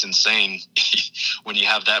 it's insane. When you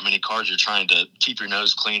have that many cars, you're trying to keep your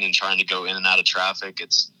nose clean and trying to go in and out of traffic.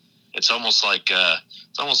 It's almost like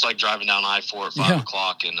driving down I-4 at 5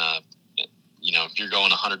 o'clock and you're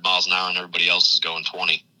going 100 miles an hour and everybody else is going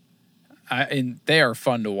 20. And they are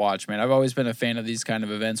fun to watch, man. I've always been a fan of these kind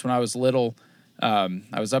of events. When I was little,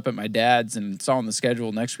 I was up at my dad's and saw on the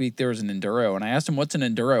schedule next week there was an enduro, and I asked him, "What's an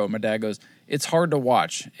enduro?" And my dad goes, "It's hard to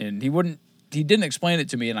watch." And he didn't explain it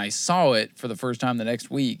to me, and I saw it for the first time the next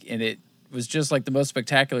week, and it was just like the most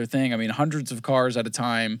spectacular thing. I mean, hundreds of cars at a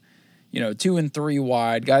time, 2 and 3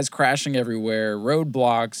 wide, guys crashing everywhere,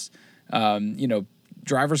 roadblocks.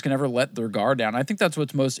 Drivers can never let their guard down. I think that's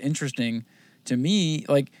what's most interesting to me.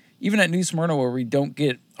 Like, even at New Smyrna, where we don't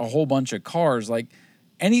get a whole bunch of cars, like,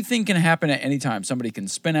 anything can happen at any time. Somebody can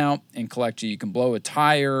spin out and collect you. You can blow a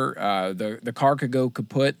tire. The car could go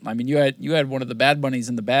kaput. I mean, you had one of the Bad Bunnies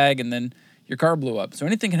in the bag, and then your car blew up. So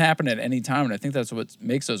anything can happen at any time, and I think that's what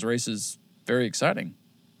makes those races very exciting.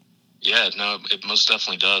 Yeah, no, it most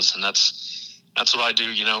definitely does, and that's what I do.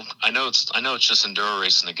 I know it's just enduro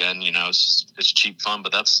racing again. It's cheap fun,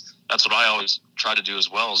 but that's what I always try to do as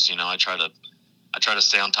well. Is I try to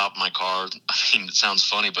stay on top of my car. I mean, it sounds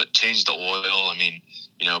funny, but change the oil. I mean,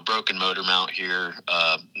 broken motor mount here,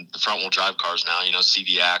 the front wheel drive cars now,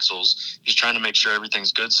 CV axles, just trying to make sure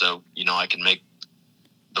everything's good. So, I can make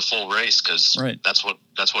the full race. Cause that's what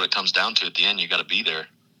it comes down to at the end. You got to be there.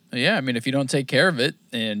 Yeah. I mean, if you don't take care of it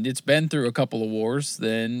and it's been through a couple of wars,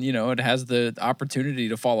 then, it has the opportunity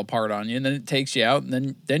to fall apart on you, and then it takes you out,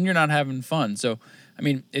 and then you're not having fun. So, I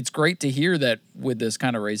mean, it's great to hear that with this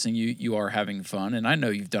kind of racing, you are having fun, and I know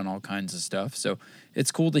you've done all kinds of stuff. So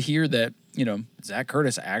it's cool to hear that, Zach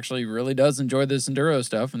Curtis actually really does enjoy this enduro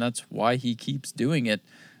stuff, and that's why he keeps doing it.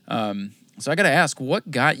 So I got to ask,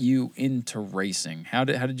 what got you into racing? How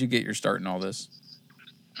did you get your start in all this?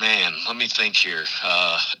 Man, let me think here.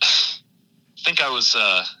 I think I was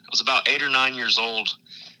about 8 or 9 years old,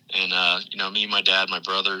 and me, my dad, my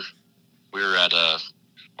brother, we were at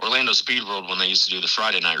Orlando Speed World when they used to do the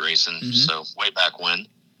Friday night racing. Mm-hmm. So way back when,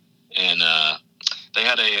 and they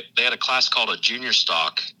had a class called a junior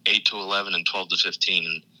stock, 8 to 11 and 12 to 15.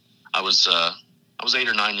 And I was 8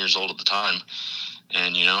 or 9 years old at the time,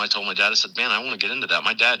 and I told my dad, I said, "Man, I want to get into that."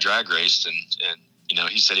 My dad drag raced, and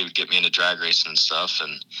he said he would get me into drag racing and stuff,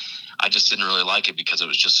 and I just didn't really like it because it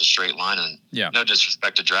was just a straight line. And no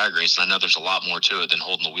disrespect to drag racing, I know there's a lot more to it than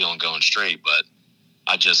holding the wheel and going straight, but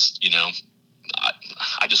I just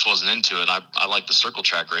I just wasn't into it. I like the circle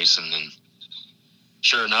track racing, and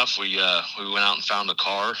sure enough, we went out and found a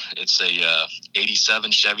car. It's a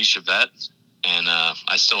 87 Chevy Chevette, and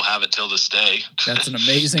I still have it till this day. That's an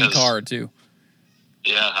amazing car too.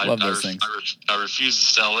 Yeah, love those things. I refuse to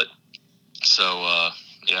sell it. So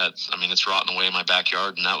it's rotting away in my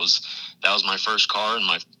backyard, and that was my first car and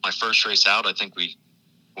my first race out. I think we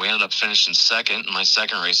ended up finishing second. My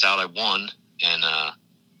second race out, I won, and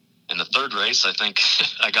in the third race, I think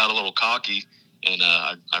I got a little cocky, and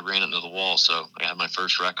I ran into the wall. So I had my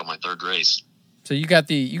first wreck on my third race. So you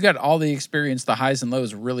got all the experience, the highs and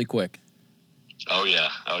lows, really quick. Oh yeah.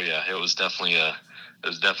 It was definitely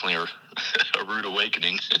a rude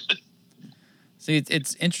awakening. See,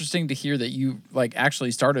 it's interesting to hear that you actually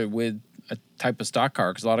started with a type of stock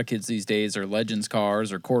car, because a lot of kids these days are Legends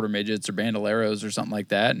cars or quarter midgets or Bandoleros or something like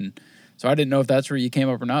that, and so I didn't know if that's where you came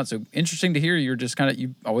up or not. So interesting to hear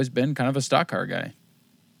you've always been kind of a stock car guy.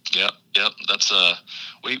 Yep. That's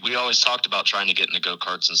we always talked about trying to get into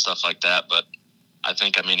go-karts and stuff like that, but I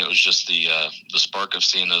think it was just the spark of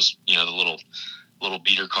seeing those, the little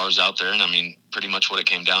beater cars out there. And I mean, pretty much what it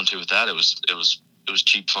came down to with that, it was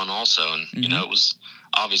cheap fun also. And, Mm-hmm. you know, it was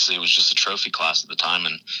just a trophy class at the time.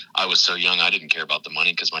 And I was so young, I didn't care about the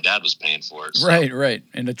money because my dad was paying for it. So. Right.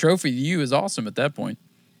 And a trophy to you is awesome at that point.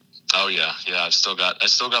 Oh yeah. I still got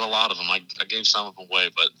a lot of them. I gave some of them away,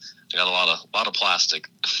 but I got a lot of plastic.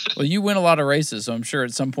 Well, you win a lot of races, so I'm sure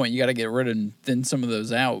at some point you got to get rid of and thin some of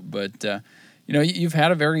those out. But you know, you've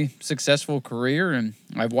had a very successful career, and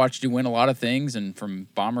I've watched you win a lot of things, and from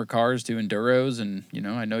bomber cars to enduros, and you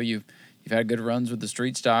know, I know you've had good runs with the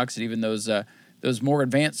street stocks, and even those more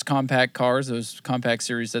advanced compact cars, those compact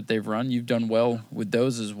series that they've run. You've done well with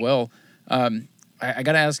those as well. I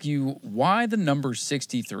got to ask you, why the number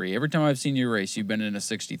 63? Every time I've seen you race, you've been in a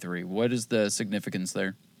 63. What is the significance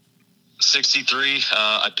there? 63.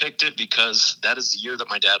 I picked it because that is the year that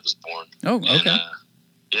my dad was born. Oh, okay. And,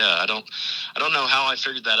 yeah, I don't know how I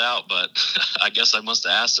figured that out, but I guess I must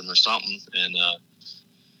have asked him or something. And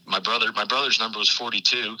my brother's number was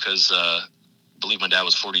 42 because I believe my dad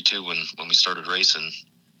was 42 when we started racing,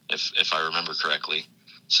 if I remember correctly.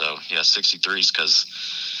 So yeah, 63 is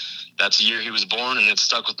because that's the year he was born, and it's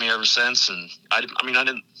stuck with me ever since. And I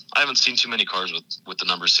haven't seen too many cars with the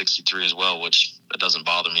number 63 as well, which that doesn't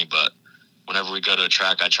bother me. But whenever we go to a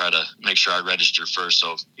track, I try to make sure I register first.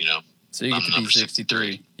 So, you know, so you get to be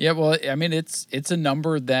 63. Yeah, well, I mean, it's a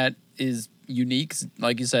number that is unique.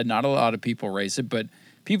 Like you said, not a lot of people race it, but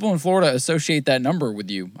people in Florida associate that number with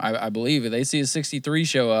you. I believe they see a 63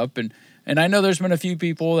 show up, and I know there's been a few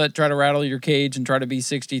people that try to rattle your cage and try to be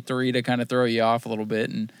 63 to kind of throw you off a little bit.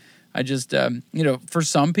 And I just, you know, for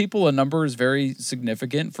some people, a number is very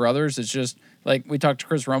significant. For others, it's just like we talked to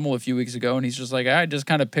Chris Rummel a few weeks ago, and he's just like, I just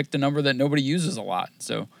kind of picked a number that nobody uses a lot.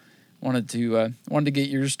 So wanted to get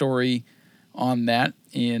your story on that,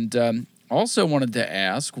 and also wanted to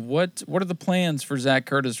ask what are the plans for Zach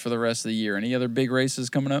Curtis for the rest of the year? Any other big races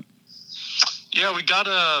coming up? Yeah, we got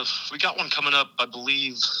one coming up, I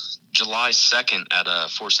believe, July 2nd at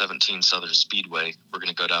 417 Southern Speedway. We're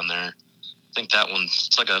gonna go down there. I think that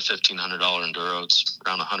it's like a $1,500 enduro. It's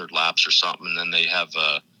around 100 laps or something, and then they have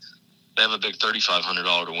a big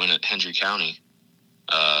 $3,500 to win at Hendry County.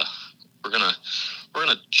 We're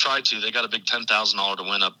gonna try to. They got a big $10,000 to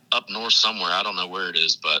win up north somewhere. I don't know where it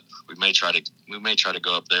is, but we may try to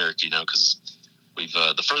go up there. You know, because we've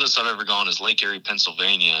the furthest I've ever gone is Lake Erie,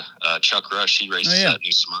 Pennsylvania. Chuck Rush, he races at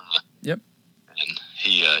New Smyrna. Yep. And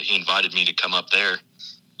he invited me to come up there.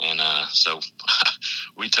 And so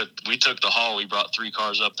we took the haul. We brought 3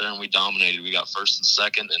 cars up there, and we dominated. We got first and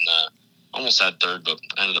second, and almost had third, but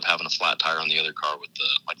ended up having a flat tire on the other car with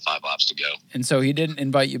like 5 laps to go. And so he didn't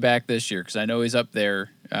invite you back this year, because I know he's up there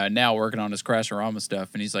now working on his Crasherama stuff,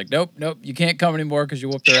 and he's like, nope, you can't come anymore because you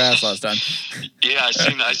whooped their ass last time. Yeah,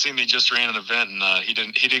 I seen he just ran an event, and he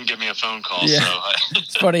didn't give me a phone call. Yeah. So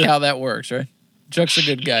It's funny how that works, right? Chuck's a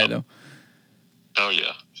good guy, though. Oh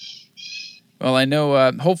yeah. Well, I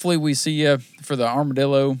know hopefully we see you for the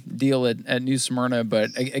Armadillo deal at New Smyrna.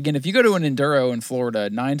 But again, if you go to an Enduro in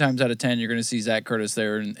Florida, 9 times out of 10, you're going to see Zach Curtis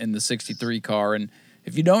there in the 63 car. And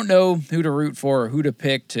if you don't know who to root for or who to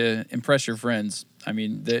pick to impress your friends, I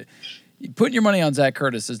mean, putting your money on Zach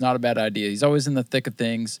Curtis is not a bad idea. He's always in the thick of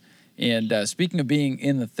things. And speaking of being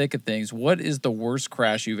in the thick of things, what is the worst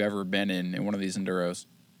crash you've ever been in one of these Enduros?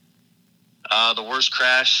 The worst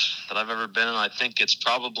crash that I've ever been in, I think it's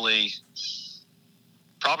probably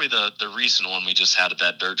the recent one we just had at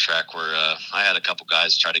that dirt track where I had a couple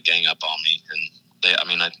guys try to gang up on me,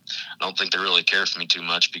 and I don't think they really care for me too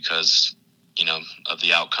much because, you know, of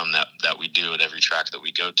the outcome that we do at every track that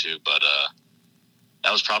we go to. But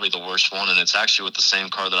that was probably the worst one, and it's actually with the same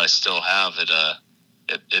car that I still have.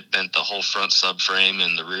 It bent the whole front subframe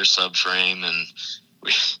and the rear subframe, and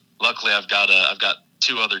luckily I've got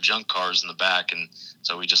 2 other junk cars in the back, and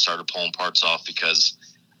so we just started pulling parts off because,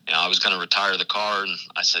 you know, I was going to retire the car, and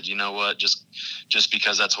I said, you know what, just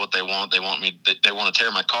because that's what they want to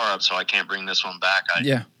tear my car up so I can't bring this one back.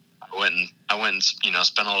 I went and you know,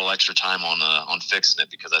 spent a little extra time on fixing it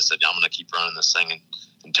because I said, I'm going to keep running this thing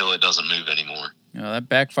until it doesn't move anymore. You know, that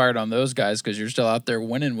backfired on those guys because you're still out there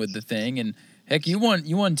winning with the thing. And heck, you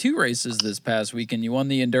won 2 races this past weekend. You won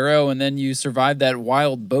the Enduro, and then you survived that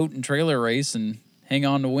wild boat and trailer race and hang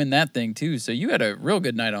on to win that thing too. So you had a real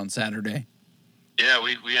good night on Saturday. Yeah,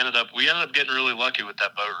 we ended up getting really lucky with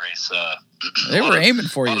that boat race. They were aiming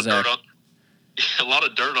for you, Zach. A lot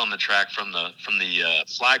of dirt on the track from the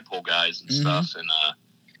flagpole guys and stuff. And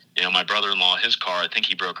you know, my brother-in-law, his car, I think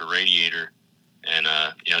he broke a radiator, and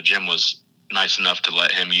you know, Jim was nice enough to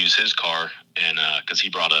let him use his car, and because he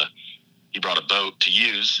brought a boat to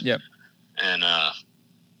use. Yep. And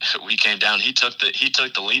we came down. He took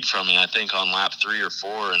the lead from me, I think, on lap 3 or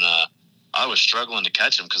 4, and I was struggling to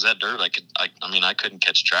catch him because that dirt, I couldn't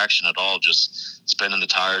catch traction at all. Just spinning the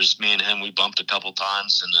tires. Me and him, we bumped a couple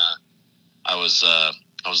times, and I was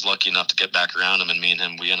lucky enough to get back around him, and me and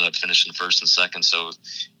him, we ended up finishing first and second, so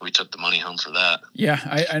we took the money home for that. Yeah,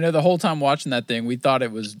 I know the whole time watching that thing, we thought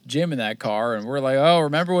it was Jim in that car, and we're like, oh,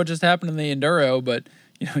 remember what just happened in the Enduro? But,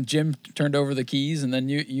 Jim turned over the keys, and then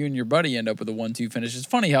you and your buddy end up with a 1-2 finish. It's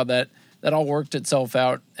funny how that all worked itself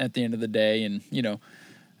out at the end of the day, and,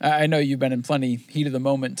 I know you've been in plenty heat of the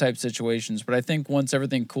moment type situations, but I think once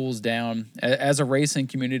everything cools down, as a racing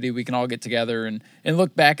community, we can all get together and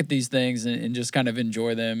look back at these things and just kind of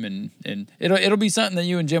enjoy them. And it'll be something that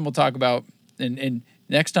you and Jim will talk about. And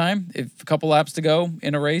next time, if a couple laps to go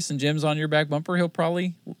in a race and Jim's on your back bumper, he'll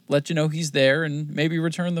probably let you know he's there and maybe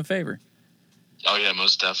return the favor. Oh yeah,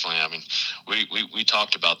 most definitely. I mean, we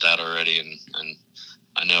talked about that already, and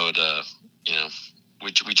I know it.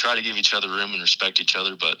 We try to give each other room and respect each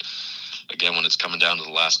other, but again, when it's coming down to the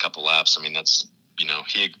last couple laps, I mean, that's,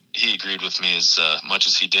 he agreed with me as much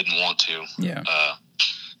as he didn't want to. Yeah.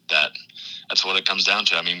 That's what it comes down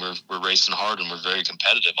to. I mean, we're racing hard and we're very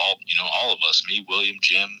competitive. All of us, me, William,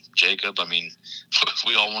 Jim, Jacob. I mean,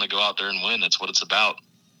 we all want to go out there and win. That's what it's about.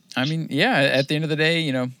 I mean, yeah, at the end of the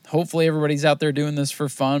day, hopefully everybody's out there doing this for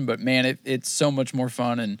fun, but man, it's so much more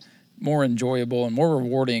fun and more enjoyable and more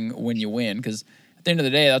rewarding when you win, because at the end of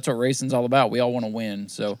the day, that's what racing's all about. We all want to win.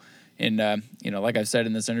 So, and, like I've said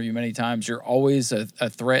in this interview many times, you're always a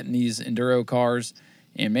threat in these enduro cars.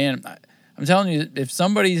 And, man, I'm telling you, if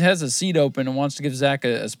somebody has a seat open and wants to give Zach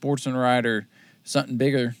a sportsman ride or something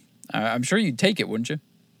bigger, I'm sure you'd take it, wouldn't you?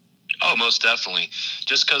 Oh, most definitely.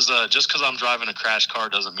 Just because I'm driving a crash car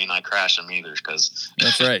doesn't mean I crash them either. Because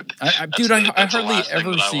that's right, I hardly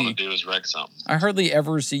ever see. I want to do is wreck something. I hardly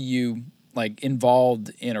ever see you involved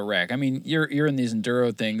in a wreck. I mean, you're in these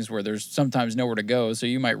enduro things where there's sometimes nowhere to go, so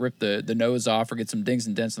you might rip the nose off or get some dings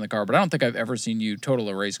and dents in the car. But I don't think I've ever seen you total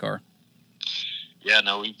a race car. Yeah,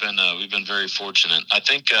 no, we've been very fortunate. I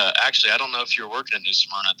think actually, I don't know if you were working at New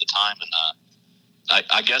Smyrna at the time, and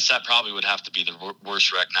I guess that probably would have to be the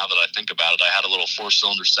worst wreck now that I think about it. I had a little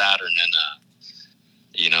 4-cylinder Saturn, and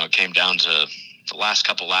it came down to the last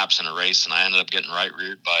couple laps in a race, and I ended up getting right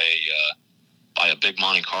reared by a big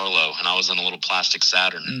Monte Carlo, and I was in a little plastic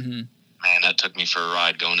Saturn. Mm-hmm. Man, that took me for a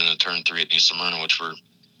ride going into turn 3 at New Smyrna, which were,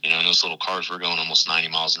 in those little cars were going almost 90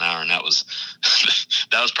 miles an hour, and that was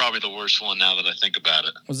that was probably the worst one now that I think about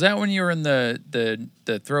it. Was that when you were in the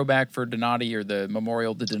throwback for Donati, or the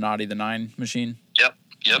memorial to Donati, the 9 machine?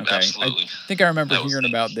 Yep, okay. Absolutely. I think I remember hearing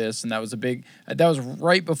about this, and that was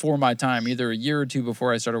right before my time, either a year or two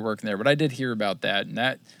before I started working there. But I did hear about that, and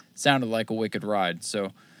that sounded like a wicked ride.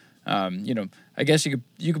 So, I guess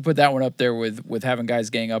you could put that one up there with having guys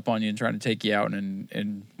gang up on you and trying to take you out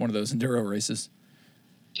in one of those enduro races.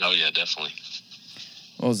 Oh yeah, definitely.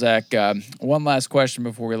 Well, Zach, one last question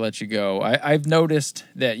before we let you go. I've noticed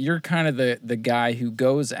that you're kind of the guy who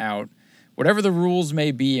goes out, whatever the rules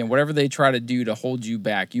may be and whatever they try to do to hold you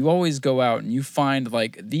back, you always go out and you find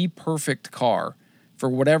the perfect car for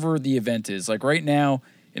whatever the event is. Like right now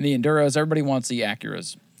in the Enduros, everybody wants the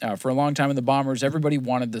Acuras. For a long time in the Bombers, everybody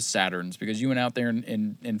wanted the Saturns because you went out there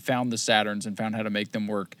and found the Saturns and found how to make them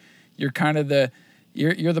work. You're kind of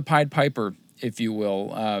you're the Pied Piper, if you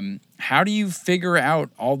will. How do you figure out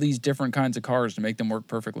all these different kinds of cars to make them work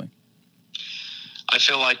perfectly? I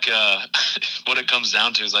feel like what it comes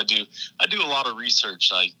down to is I do a lot of research.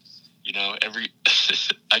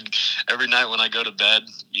 Every night when I go to bed,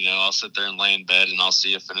 I'll sit there and lay in bed and I'll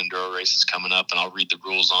see if an enduro race is coming up and I'll read the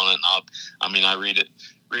rules on it. And I read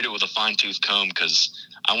it with a fine-tooth comb because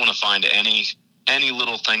I want to find any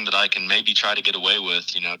little thing that I can maybe try to get away with,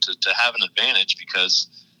 to have an advantage, because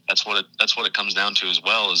that's what it comes down to as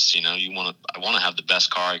well. Is I want to have the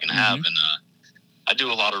best car I can have, and I do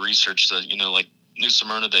a lot of research. Like New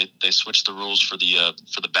Smyrna, they switched the rules for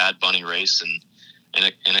the Bad Bunny race, and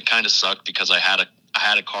it kind of sucked because I had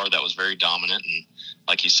a car that was very dominant, and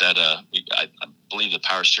like you said, I believe the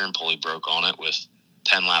power steering pulley broke on it with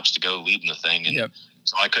 10 laps to go leading the thing, and yep.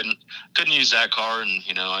 So I couldn't use that car, and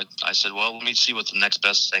I said, well, let me see what the next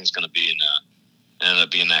best thing's going to be, and it ended up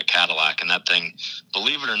being that Cadillac. And that thing,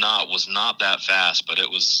 believe it or not, was not that fast, but it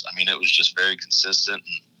was just very consistent,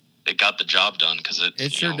 and it got the job done because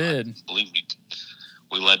it sure did. I believe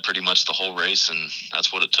we led pretty much the whole race, and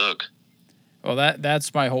that's what it took. Well,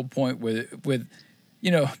 that's my whole point with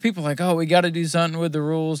people like, oh, we got to do something with the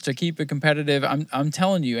rules to keep it competitive. I'm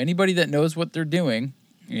telling you, anybody that knows what they're doing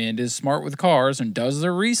and is smart with cars and does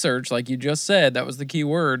their research, like you just said, that was the key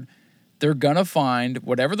word, they're going to find,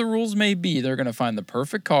 whatever the rules may be, they're going to find the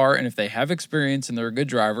perfect car. And if they have experience and they're a good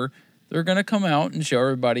driver, they're going to come out and show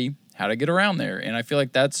everybody how to get around there. And I feel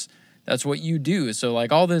like that's what you do. So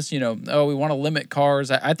like all this, we want to limit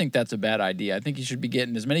cars. I think that's a bad idea. I think you should be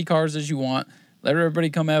getting as many cars as you want. Let everybody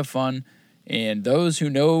come have fun. And those who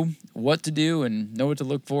know what to do and know what to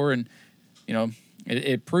look for, and,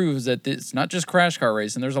 it proves that it's not just crash car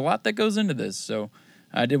racing. There's a lot that goes into this. So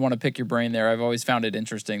I did want to pick your brain there. I've always found it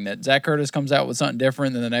interesting that Zach Curtis comes out with something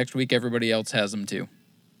different, and the next week everybody else has them too.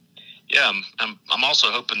 Yeah, I'm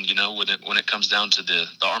also hoping, when it comes down to the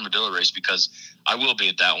armadillo race, because I will be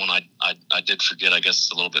at that one. I did forget. I guess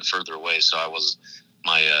it's a little bit further away, so I was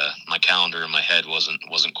my calendar in my head wasn't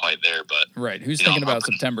quite there. But right, who's thinking about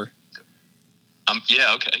September?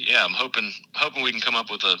 Yeah, okay, yeah. I'm hoping we can come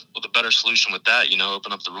up with a better solution with that.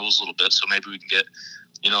 Open up the rules a little bit, so maybe we can get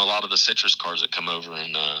a lot of the citrus cars that come over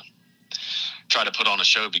and try to put on a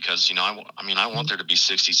show, because I want there to be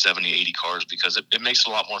 60, 70, 80 cars, because it makes it a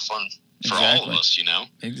lot more fun for all of us.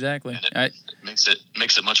 Exactly. And it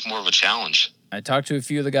makes it much more of a challenge. I talked to a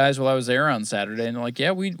few of the guys while I was there on Saturday, and they're like,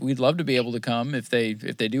 yeah, we'd love to be able to come if they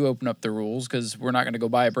do open up the rules, because we're not going to go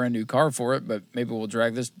buy a brand new car for it, but maybe we'll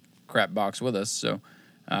drag this crap box with us. So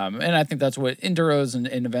and I think that's what enduros and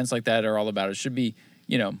events like that are all about. It should be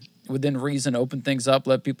within reason, open things up,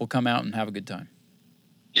 let people come out and have a good time.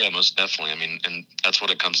 Yeah, most definitely. And that's what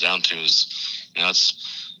it comes down to is,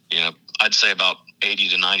 I'd say about 80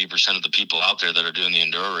 to 90% of the people out there that are doing the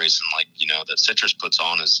enduro racing, that Citrus puts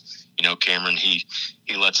on is, Cameron, he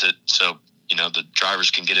lets it so, the drivers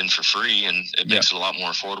can get in for free, and it makes it a lot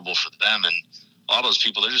more affordable for them. And all those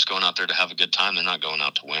people, they're just going out there to have a good time. They're not going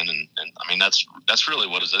out to win. And that's really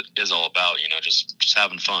what it is all about, just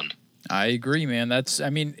having fun. I agree, man. At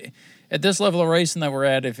this level of racing that we're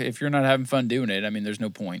at, if you're not having fun doing it, there's no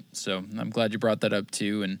point. So I'm glad you brought that up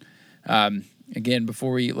too. And again,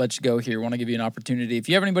 before we let you go here, I want to give you an opportunity. If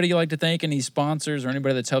you have anybody you'd like to thank, any sponsors or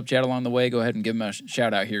anybody that's helped you out along the way, go ahead and give them a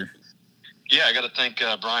shout out here. Yeah, I got to thank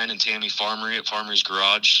Brian and Tammy Farmery at Farmery's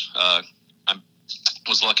Garage. I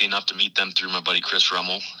was lucky enough to meet them through my buddy Chris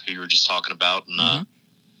Rummel, who you were just talking about. And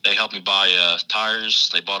they helped me buy tires.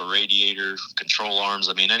 They bought a radiator, control arms.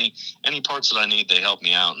 Any parts that I need, they helped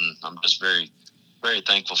me out, and I'm just very, very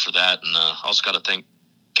thankful for that. And I also got to thank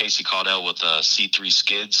Casey Caudell with C3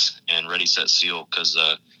 Skids and Ready Set Seal, because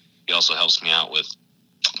he also helps me out with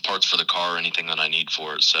parts for the car or anything that I need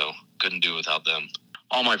for it. So couldn't do without them.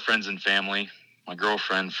 All my friends and family, my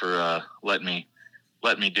girlfriend for letting me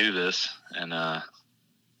do this, and I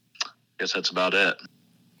guess that's about it.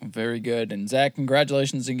 Very good. And Zach,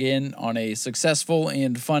 congratulations again on a successful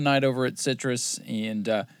and fun night over at Citrus. And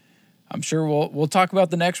I'm sure we'll talk about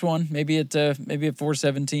the next one. Maybe at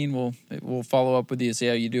 417 we'll follow up with you, see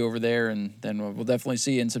how you do over there, and then we'll definitely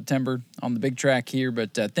see you in September on the big track here.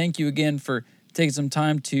 But thank you again for taking some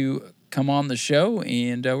time to come on the show,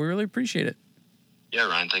 and we really appreciate it. Yeah,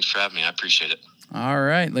 Ryan, thanks for having me. I appreciate it. All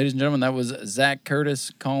right, ladies and gentlemen, that was Zach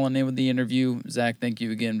Curtis calling in with the interview. Zach, thank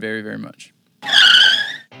you again very, very much.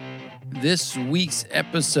 This week's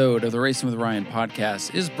episode of the Racing with Ryan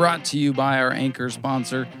podcast is brought to you by our anchor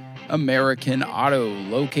sponsor, American Auto,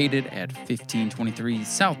 located at 1523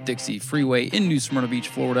 South Dixie Freeway in New Smyrna Beach,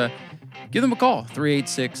 Florida. Give them a call,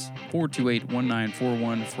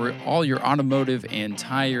 386-428-1941, for all your automotive and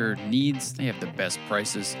tire needs. They have the best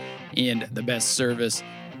prices and the best service.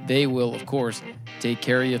 They will, of course, take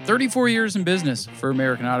care of you. 34 years in business for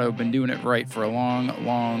American Auto. Been doing it right for a long,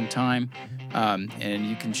 long time. And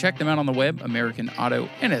you can check them out on the web,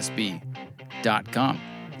 AmericanAutoNSB.com.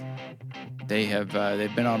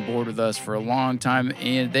 They've been on board with us for a long time,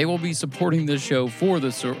 and they will be supporting this show for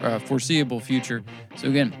the foreseeable future. So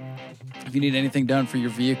again, if you need anything done for your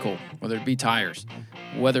vehicle, whether it be tires,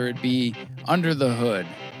 whether it be under the hood,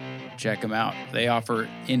 check them out. They offer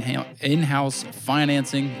in-house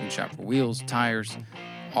financing. You can shop for wheels, tires,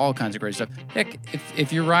 all kinds of great stuff. Heck,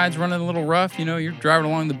 if your ride's running a little rough, you're driving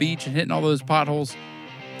along the beach and hitting all those potholes,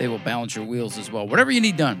 they will balance your wheels as well. Whatever you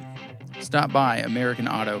need done, stop by American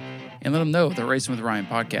Auto and let them know the Racing with Ryan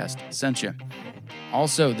podcast sent you.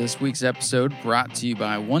 Also, this week's episode brought to you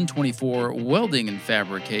by 124 Welding and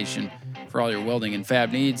Fabrication. For all your welding and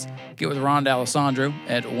fab needs, get with Ron D'Alessandro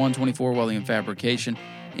at 124 Welding and Fabrication,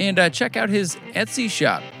 and check out his Etsy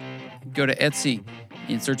shop. Go to Etsy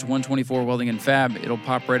and search 124 Welding and Fab. It'll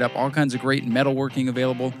pop right up. All kinds of great metalworking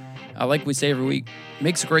available. Like we say every week,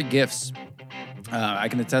 makes great gifts. I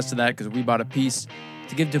can attest to that because we bought a piece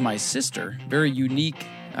to give to my sister. Very unique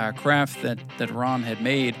craft that Ron had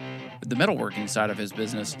made with the metalworking side of his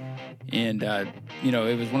business. And,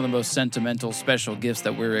 it was one of the most sentimental, special gifts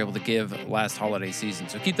that we were able to give last holiday season.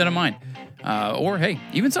 So keep that in mind. Or, hey,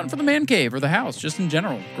 even something for the man cave or the house, just in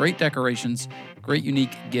general. Great decorations, great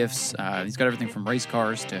unique gifts. He's got everything from race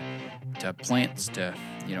cars to plants to,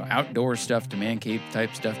 outdoor stuff to man cave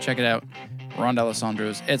type stuff. Check it out. Ron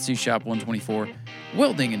D'Alessandro's Etsy Shop 124,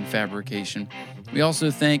 Welding and Fabrication. We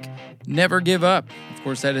also thank Never Give Up. Of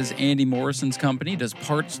course, that is Andy Morrison's company, does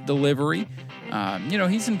parts delivery.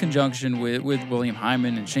 He's in conjunction with William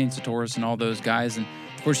Hyman and Shane Satoris and all those guys. And,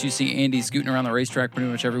 of course, you see Andy scooting around the racetrack pretty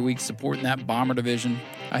much every week supporting that Bomber division.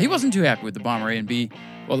 He wasn't too happy with the Bomber A and B.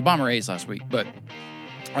 Well, the Bomber A's last week. But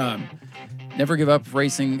Never Give Up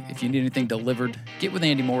Racing. If you need anything delivered, get with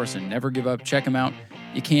Andy Morrison. Never give up. Check him out.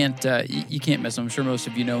 You can't miss him. I'm sure most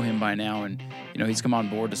of you know him by now. And, he's come on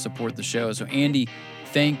board to support the show. So, Andy,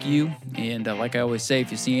 thank you. And like I always say,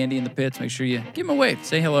 if you see Andy in the pits, make sure you give him a wave.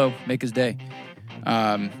 Say hello. Make his day.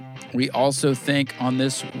 We also thank on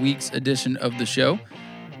this week's edition of the show,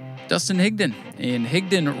 Dustin Higdon. And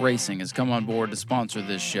Higdon Racing has come on board to sponsor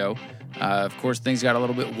this show. Of course, things got a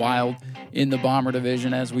little bit wild in the Bomber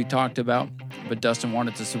division, as we talked about. But Dustin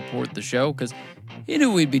wanted to support the show because he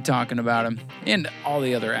knew we'd be talking about him and all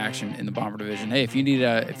the other action in the Bomber division. Hey, if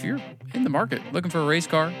you're in the market looking for a race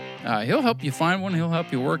car, he'll help you find one. He'll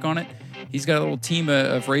help you work on it. He's got a little team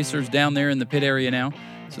of racers down there in the pit area now.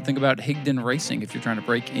 So think about Higdon Racing if you're trying to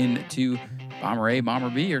break into Bomber A, Bomber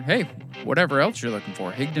B, or hey, whatever else you're looking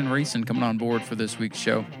for. Higdon Racing coming on board for this week's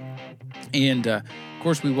show. And, of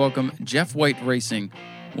course, we welcome Jeff White Racing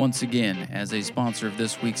once again as a sponsor of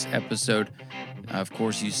this week's episode. Of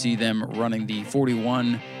course, you see them running the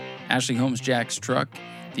 41 Ashley Holmes Jack's truck,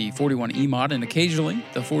 the 41 E-Mod, and occasionally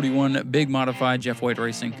the 41 Big Modified Jeff White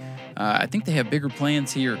Racing. I think they have bigger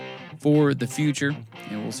plans here for the future,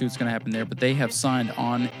 and we'll see what's going to happen there. But they have signed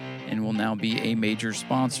on and will now be a major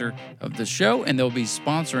sponsor of the show, and they'll be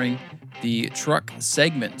sponsoring the truck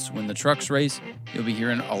segments. When the trucks race, you'll be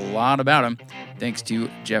hearing a lot about them, thanks to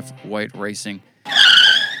Jeff White Racing.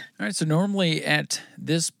 All right, so normally at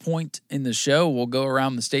this point in the show, we'll go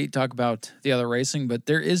around the state, talk about the other racing, but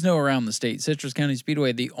there is no around the state. Citrus County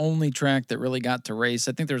Speedway, the only track that really got to race.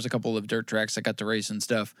 I think there's a couple of dirt tracks that got to race and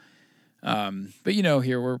stuff. But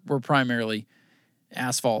here we're primarily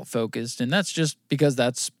asphalt focused, and that's just because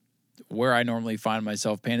that's where I normally find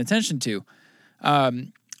myself paying attention to.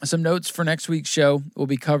 Some notes for next week's show. We'll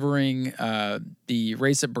be covering the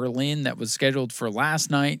race at Berlin that was scheduled for last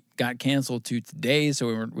night, got canceled to today,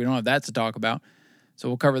 so we don't have that to talk about. So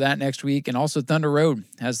we'll cover that next week. And also Thunder Road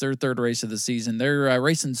has their third race of the season. They're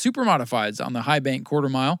racing super modifieds on the High Bank quarter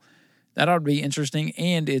mile. That ought to be interesting.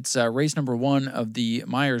 And it's race number 1 of the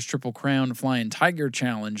Myers Triple Crown Flying Tiger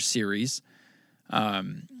Challenge series.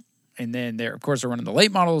 And then they're running the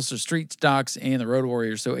late models, the street stocks, and the Road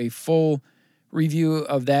Warriors. So a full review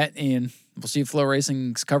of that, and we'll see if Flow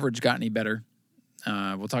Racing's coverage got any better.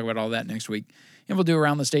 We'll talk about all that next week. And we'll do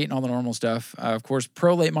around the state and all the normal stuff. Of course,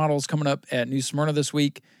 Pro Late Models coming up at New Smyrna this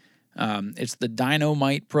week. It's the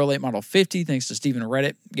Dynamite Pro Late Model 50, thanks to Stephen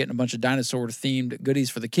Reddit, getting a bunch of dinosaur-themed goodies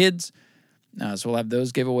for the kids. So we'll have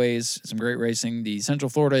those giveaways, some great racing. The Central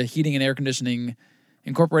Florida Heating and Air Conditioning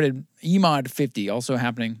Incorporated E-Mod 50 also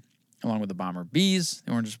happening, along with the Bomber Bees,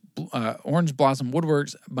 the Orange Blossom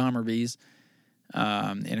Woodworks Bomber Bees,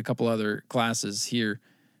 and a couple other classes here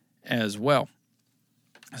as well.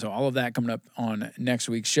 So all of that coming up on next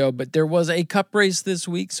week's show. But there was a cup race this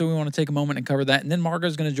week, so we want to take a moment and cover that. And then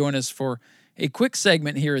Margot's going to join us for a quick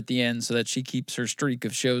segment here at the end so that she keeps her streak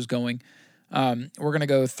of shows going. We're going to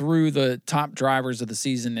go through the top drivers of the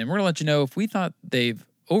season, and we're going to let you know if we thought they've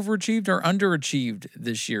overachieved or underachieved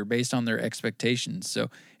this year based on their expectations. So,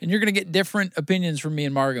 and you're going to get different opinions from me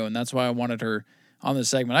and Margot, and that's why I wanted her on this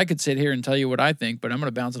segment. I could sit here and tell you what I think, but I'm going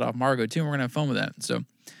to bounce it off Margot too, and we're going to have fun with that. So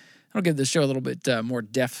I'll give this show a little bit more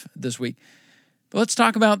depth this week. But let's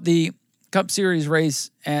talk about the Cup Series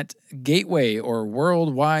race at Gateway, or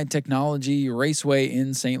Worldwide Technology Raceway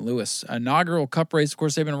in St. Louis. Inaugural Cup race. Of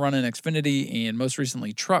course, they've been running Xfinity and most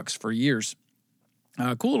recently trucks for years.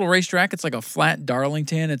 Cool little racetrack. It's like a flat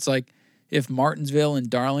Darlington. It's like if Martinsville and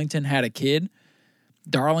Darlington had a kid.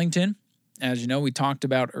 Darlington, as you know, we talked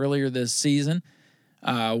about earlier this season.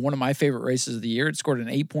 One of my favorite races of the year. It scored an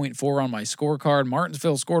 8.4 on my scorecard.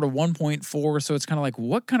 Martinsville scored a 1.4, so it's kind of like,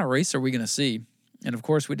 what kind of race are we going to see? And, of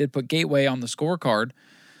course, we did put Gateway on the scorecard.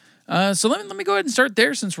 So let me go ahead and start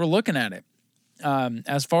there since we're looking at it.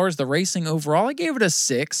 As far as the racing overall, I gave it a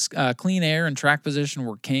 6. Clean air and track position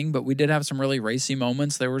were king, but we did have some really racy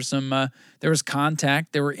moments. There were there was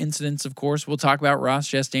contact. There were incidents, of course. We'll talk about Ross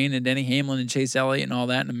Chastain and Denny Hamlin and Chase Elliott and all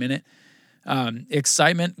that in a minute.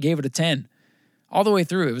 Excitement, gave it a 10. all the way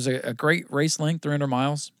through. It was a great race length, 300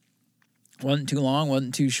 miles. Wasn't too long,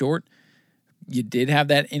 wasn't too short. You did have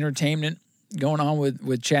that entertainment going on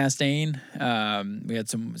with Chastain. We had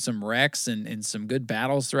some wrecks and some good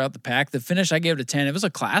battles throughout the pack. The finish, I gave it a 10. It was a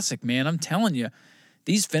classic, man. I'm telling you,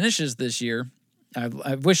 these finishes this year,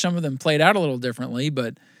 I wish some of them played out a little differently,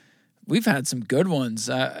 but we've had some good ones.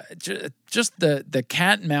 Just the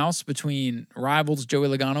cat and mouse between rivals Joey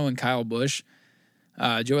Logano and Kyle Busch.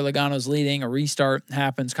 Joey Logano's leading. A restart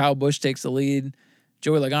happens. Kyle Busch takes the lead.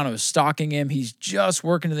 Joey Logano is stalking him. He's just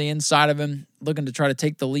working to the inside of him, looking to try to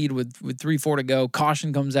take the lead with 3-4 to go.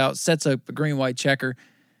 Caution comes out, sets up a green-white checker.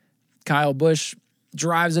 Kyle Busch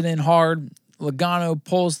drives it in hard. Logano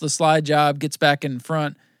pulls the slide job, gets back in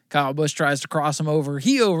front. Kyle Busch tries to cross him over.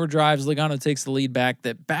 He overdrives. Logano takes the lead back.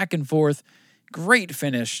 That back and forth, great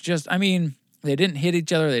finish. They didn't hit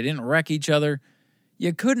each other. They didn't wreck each other.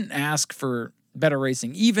 You couldn't ask for better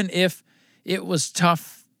racing. Even if it was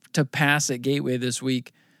tough to pass at Gateway this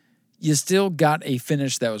week, you still got a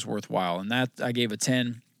finish that was worthwhile, and that I gave a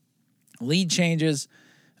 10. Lead changes.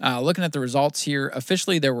 Looking at the results here,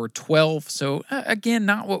 officially there were 12. So, again,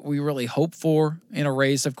 not what we really hope for in a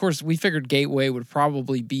race. Of course, we figured Gateway would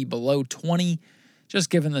probably be below 20, just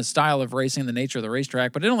given the style of racing, the nature of the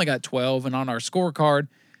racetrack. But it only got 12, and on our scorecard,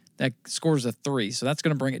 that scores a 3. So that's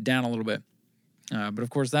going to bring it down a little bit. But, of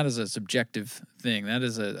course, that is a subjective thing. That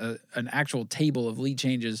is an actual table of lead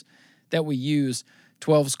changes that we use.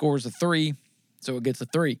 12 scores a 3, so it gets a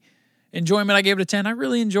 3. Enjoyment, I gave it a 10. I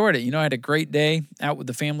really enjoyed it. I had a great day out with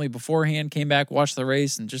the family beforehand, came back, watched the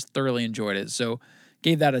race, and just thoroughly enjoyed it. So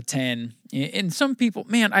gave that a 10. And some people,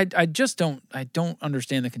 man, I don't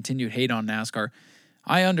understand the continued hate on NASCAR.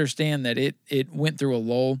 I understand that it went through a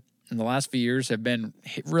lull, and the last few years have been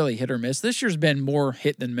really hit or miss. This year's been more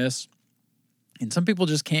hit than miss. And some people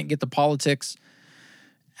just can't get the politics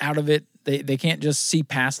out of it. They can't just see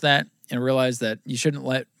past that and realize that you shouldn't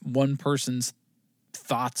let one person's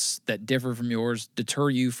thoughts that differ from yours deter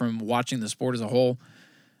you from watching the sport as a whole.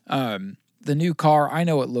 The new car, I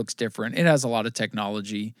know it looks different. It has a lot of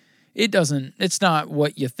technology. It's not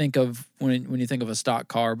what you think of when you think of a stock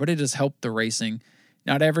car, but it has helped the racing.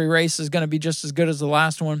 Not every race is going to be just as good as the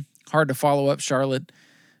last one. Hard to follow up Charlotte.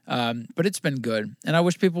 But it's been good. And I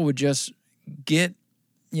wish people would just get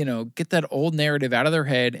that old narrative out of their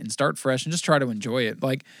head and start fresh and just try to enjoy it.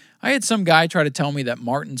 Like, I had some guy try to tell me that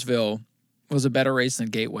Martinsville was a better race than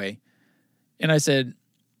Gateway. And I said,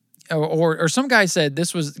 or some guy said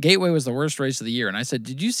Gateway was the worst race of the year. And I said,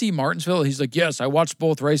 did you see Martinsville? He's like, yes, I watched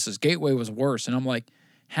both races. Gateway was worse. And I'm like,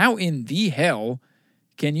 how in the hell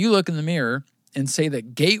can you look in the mirror and say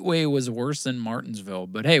that Gateway was worse than Martinsville?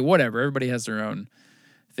 But hey, whatever. Everybody has their own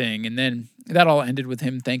thing. And then that all ended with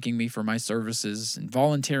him thanking me for my services and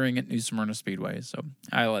volunteering at New Smyrna Speedway. So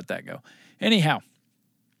I let that go. Anyhow,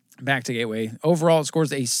 back to Gateway. Overall, it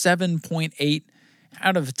scores a 7.8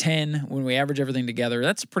 out of 10 when we average everything together.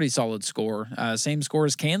 That's a pretty solid score. Same score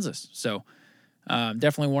as Kansas. So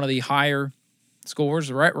definitely one of the higher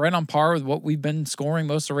scores, right on par with what we've been scoring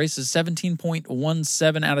most of the races.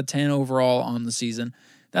 17.17 out of 10 overall on the season.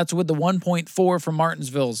 That's with the 1.4 from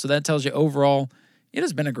Martinsville. So that tells you overall it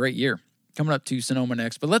has been a great year. Coming up to Sonoma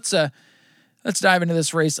next. But let's dive into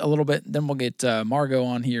this race a little bit. Then we'll get Margot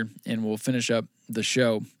on here and we'll finish up the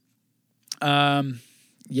show.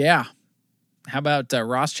 Yeah. How about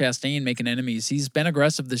Ross Chastain making enemies? He's been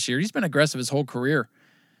aggressive this year. He's been aggressive his whole career.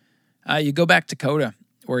 You go back to Coda,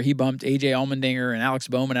 where he bumped A.J. Allmendinger and Alex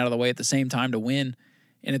Bowman out of the way at the same time to win.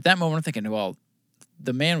 And at that moment, I'm thinking, well,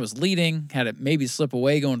 the man was leading, had it maybe slip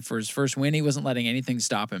away going for his first win. He wasn't letting anything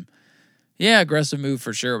stop him. Yeah, aggressive move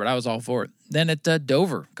for sure, but I was all for it. Then at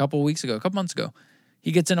Dover, a couple months ago,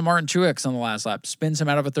 he gets into Martin Truex on the last lap, spins him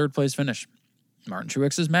out of a third-place finish. Martin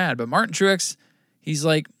Truex is mad, but Martin Truex, he's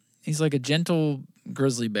like a gentle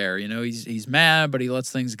grizzly bear. He's mad, but he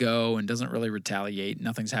lets things go and doesn't really retaliate.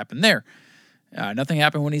 Nothing's happened there. Nothing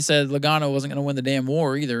happened when he said Logano wasn't going to win the damn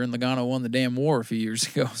war either, and Logano won the damn war a few years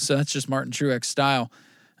ago. So that's just Martin Truex style.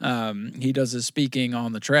 He does his speaking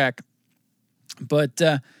on the track. But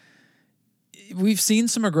we've seen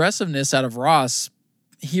some aggressiveness out of Ross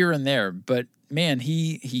here and there. But, man,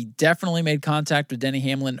 he definitely made contact with Denny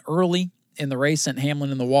Hamlin early in the race, sent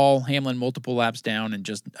Hamlin in the wall. Hamlin multiple laps down and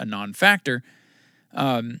just a non-factor.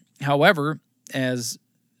 However, as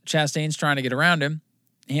Chastain's trying to get around him,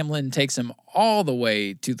 Hamlin takes him all the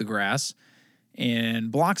way to the grass and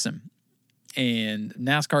blocks him. And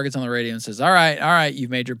NASCAR gets on the radio and says, all right, you've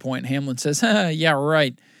made your point. And Hamlin says, yeah,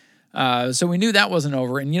 right. So we knew that wasn't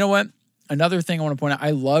over. And you know what? Another thing I want to point out,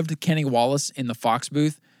 I loved Kenny Wallace in the Fox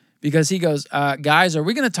booth because he goes, guys, are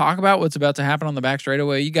we going to talk about what's about to happen on the back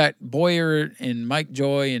straightaway? You got Boyer and Mike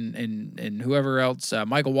Joy and whoever else,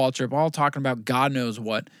 Michael Waltrip, all talking about God knows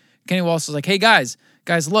what. Kenny Wallace is like, hey, guys,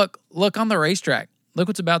 look on the racetrack. Look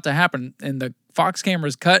what's about to happen. And the Fox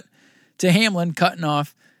cameras cut to Hamlin cutting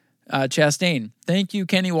off Chastain. Thank you,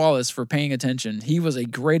 Kenny Wallace, for paying attention. He was a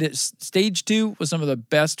great at stage 2 was some of the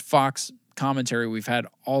best Fox commentary we've had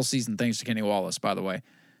all season, thanks to Kenny Wallace, by the way.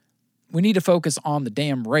 We need to focus on the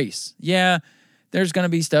damn race. Yeah, there's going to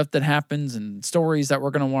be stuff that happens and stories that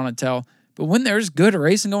we're going to want to tell. But when there's good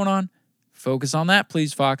racing going on, focus on that,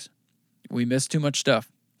 please, Fox. We missed too much stuff.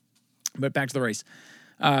 But back to the race.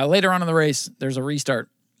 Later on in the race, there's a restart.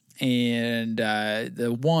 And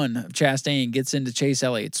the one, Chastain, gets into Chase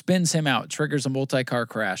Elliott, spins him out, triggers a multi-car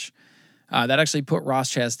crash. That actually put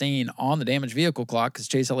Ross Chastain on the damaged vehicle clock because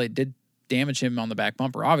Chase Elliott did damage him on the back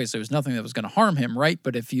bumper. Obviously, it was nothing that was going to harm him, right?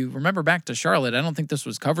 But if you remember back to Charlotte, I don't think this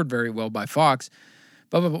was covered very well by Fox.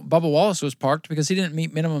 Bubba Wallace was parked because he didn't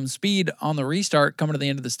meet minimum speed on the restart coming to the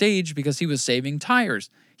end of the stage because he was saving tires.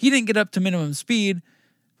 He didn't get up to minimum speed,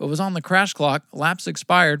 but was on the crash clock. Laps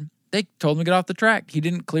expired. They told him to get off the track. He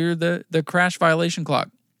didn't clear the crash violation clock,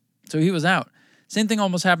 so he was out. Same thing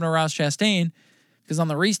almost happened to Ross Chastain because on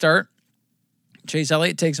the restart, Chase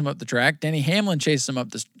Elliott takes him up the track. Denny Hamlin chases him up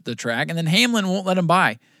the track, and then Hamlin won't let him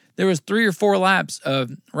by. There was 3 or 4 laps of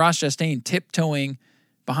Ross Chastain tiptoeing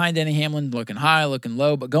behind Denny Hamlin, looking high, looking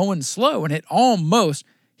low, but going slow, and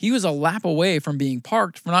he was a lap away from being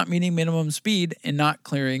parked for not meeting minimum speed and not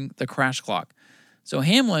clearing the crash clock. So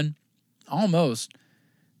Hamlin almost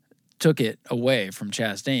took it away from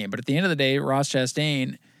Chastain, but at the end of the day, Ross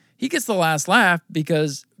Chastain, he gets the last lap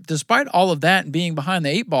because despite all of that and being behind the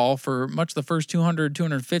 8 ball for much of the first 200,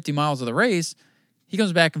 250 miles of the race, he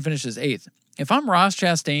comes back and finishes 8th. If I'm Ross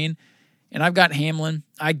Chastain and I've got Hamlin,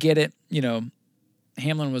 I get it.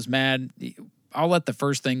 Hamlin was mad. I'll let the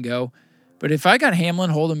first thing go. But if I got Hamlin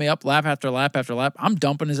holding me up lap after lap after lap, I'm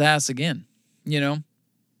dumping his ass again. The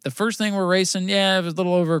first thing we're racing, yeah, it was a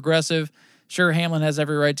little over-aggressive. Sure, Hamlin has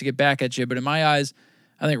every right to get back at you, but in my eyes,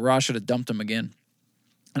 I think Ross should have dumped him again.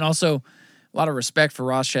 And also, a lot of respect for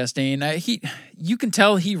Ross Chastain. You can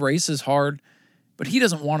tell he races hard, but he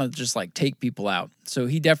doesn't want to just take people out. So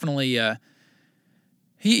he definitely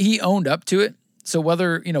he owned up to it. So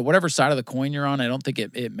whether whatever side of the coin you're on, I don't think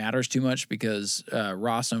it matters too much because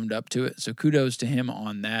Ross owned up to it. So kudos to him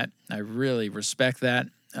on that. I really respect that.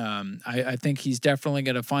 I think he's definitely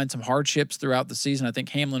going to find some hardships throughout the season. I think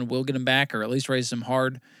Hamlin will get him back, or at least race him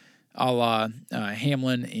hard, a la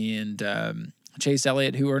Hamlin and Chase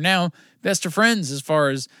Elliott, who are now best of friends as far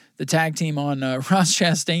as the tag team on Ross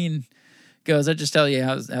Chastain goes. I just tell you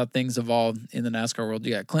how things evolve in the NASCAR world.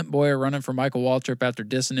 You got Clint Boyer running for Michael Waltrip after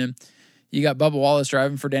dissing him. You got Bubba Wallace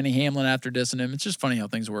driving for Denny Hamlin after dissing him. It's just funny how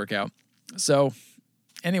things work out. So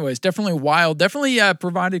anyways, definitely wild. Definitely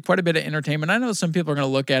provided quite a bit of entertainment. I know some people are going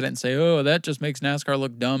to look at it and say, oh, that just makes NASCAR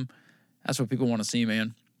look dumb. That's what people want to see,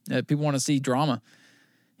 man. People want to see drama.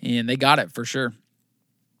 And they got it for sure.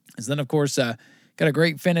 And then, of course, got a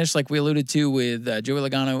great finish like we alluded to with Joey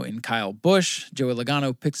Logano and Kyle Busch. Joey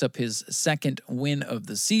Logano picks up his 2nd win of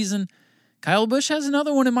the season. Kyle Busch has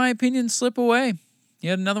another one, in my opinion, slip away. He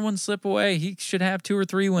had another one slip away. He should have 2 or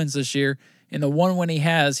 3 wins this year. And the one win he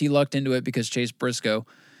has, he lucked into it because Chase Briscoe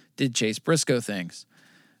did Chase Briscoe things.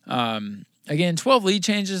 Again, 12 lead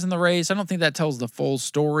changes in the race. I don't think that tells the full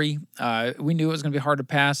story. We knew it was going to be hard to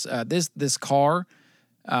pass. This car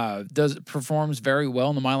performs very well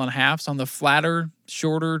in the 1.5 miles. On the flatter,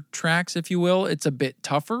 shorter tracks, if you will, it's a bit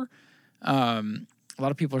tougher. A lot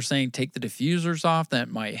of people are saying take the diffusers off. That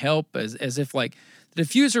might help, as if the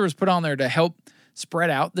diffuser was put on there to help spread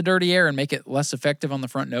out the dirty air and make it less effective on the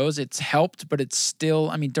front nose. It's helped, but it's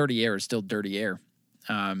still, dirty air is still dirty air.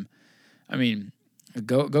 Go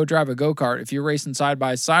drive a go-kart. If you're racing side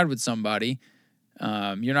by side with somebody,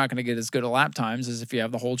 you're not going to get as good a lap times as if you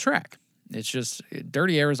have the whole track. It's just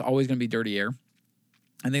dirty air is always going to be dirty air.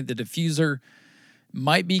 I think the diffuser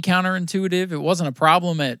might be counterintuitive. It wasn't a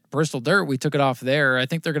problem at Bristol Dirt. We took it off there. I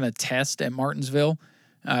think they're going to test at Martinsville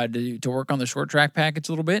to work on the short track package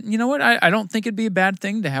a little bit. And you know what? I don't think it'd be a bad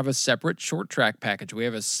thing to have a separate short track package. We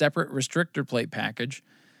have a separate restrictor plate package.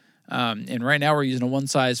 And right now we're using a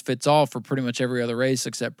one-size-fits-all for pretty much every other race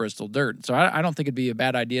except Bristol Dirt. So I don't think it'd be a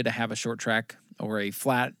bad idea to have a short track or a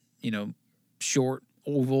flat, short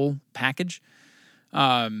oval package.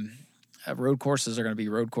 Road courses are going to be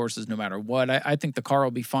road courses no matter what. I think the car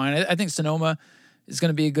will be fine. I think Sonoma is going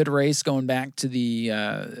to be a good race going back to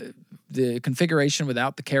the configuration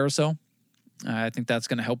without the carousel. I think that's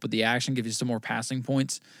going to help with the action, give you some more passing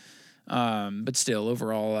points. But still,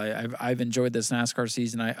 overall, I've enjoyed this NASCAR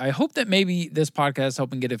season. I hope that maybe this podcast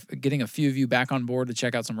helping getting a few of you back on board to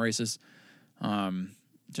check out some races.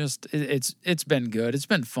 It's been good. It's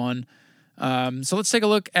been fun. So let's take a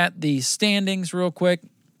look at the standings real quick.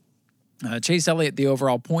 Chase Elliott, the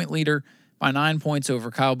overall point leader, by 9 points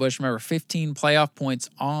over Kyle Busch. Remember, 15 playoff points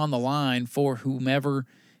on the line for whomever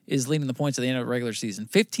is leading the points at the end of the regular season.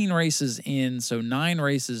 15 races in, so 9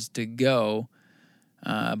 races to go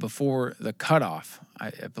before the cutoff.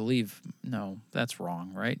 I believe, no, that's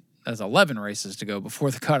wrong, right? That's 11 races to go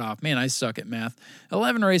before the cutoff. Man, I suck at math.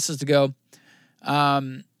 11 races to go.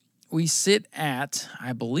 We sit at,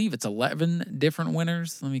 I believe it's 11 different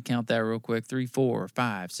winners. Let me count that real quick. 3, 4,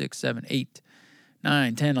 5, 6, 7, 8,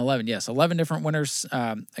 9, 10, 11. Yes, 11 different winners.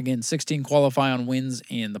 Again, 16 qualify on wins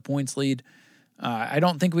and the points lead. I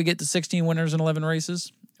don't think we get to 16 winners in 11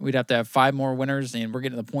 races. We'd have to have 5 more winners, and we're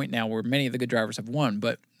getting to the point now where many of the good drivers have won.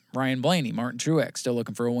 But Ryan Blaney, Martin Truex, still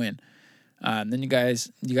looking for a win. Then you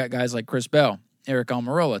got guys like Chris Bell, Eric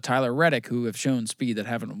Almirola, Tyler Reddick, who have shown speed that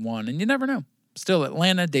haven't won, and you never know. Still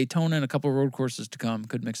Atlanta, Daytona, and a couple of road courses to come.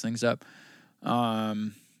 Could mix things up. I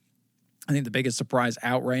think the biggest surprise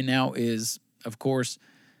out right now is, of course,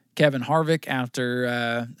 Kevin Harvick after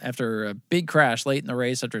a big crash late in the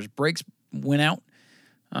race after his brakes went out.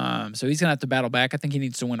 So he's going to have to battle back. I think he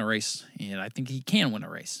needs to win a race, and I think he can win a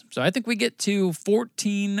race. So I think we get to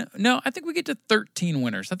 13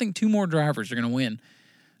 winners. I think 2 more drivers are going to win.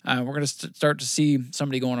 We're going to start to see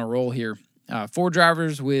somebody go on a roll here. 4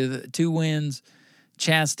 drivers with 2 wins,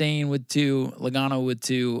 Chastain with 2, Logano with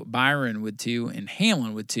 2, Byron with 2, and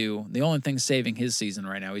Hamlin with 2. The only thing saving his season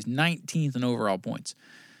right now, he's 19th in overall points.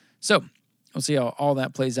 So we'll see how all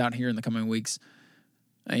that plays out here in the coming weeks.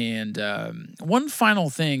 And one final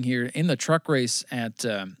thing here in the truck race at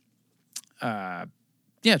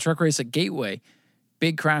Gateway.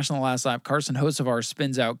 Big crash on the last lap. Carson Hocevar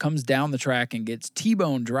spins out, comes down the track, and gets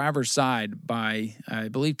T-boned driver's side by, I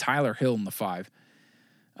believe, Tyler Hill in the 5.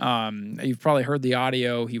 You've probably heard the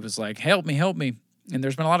audio. He was like, help me. And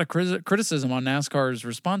there's been a lot of criticism on NASCAR's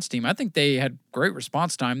response team. I think they had great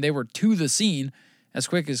response time. They were to the scene as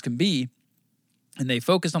quick as can be, and they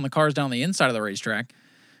focused on the cars down the inside of the racetrack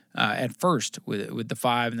at first with the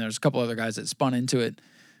 5, and there's a couple other guys that spun into it.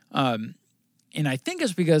 And I think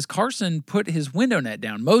it's because Carson put his window net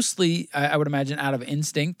down. Mostly, I would imagine, out of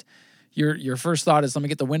instinct. Your first thought is, let me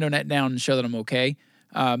get the window net down and show that I'm okay.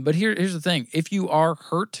 But here's the thing. If you are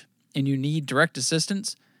hurt and you need direct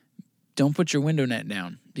assistance, don't put your window net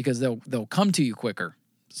down because they'll come to you quicker.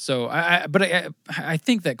 So I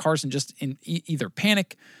think that Carson just in either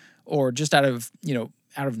panic or just out of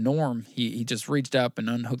norm, he just reached up and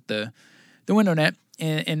unhooked the window net.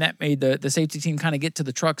 And that made the safety team kind of get to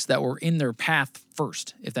the trucks that were in their path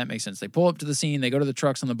first, if that makes sense. They pull up to the scene, they go to the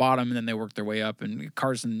trucks on the bottom, and then they work their way up. And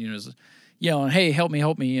Carson, is yelling, hey, help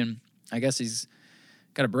me. And I guess he's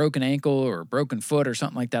got a broken ankle or a broken foot or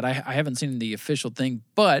something like that. I haven't seen the official thing,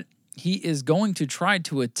 but he is going to try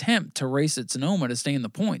to attempt to race at Sonoma to stay in the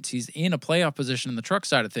points. He's in a playoff position in the truck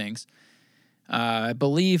side of things. I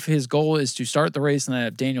believe his goal is to start the race and then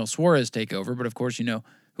have Daniel Suarez take over. But, of course,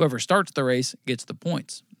 whoever starts the race gets the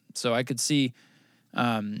points. So I could see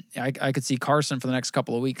I could see Carson for the next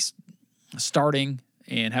couple of weeks starting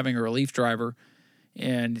and having a relief driver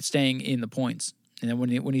and staying in the points. And then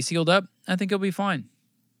when he's healed up, I think he'll be fine.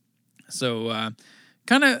 So I'm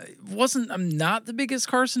not the biggest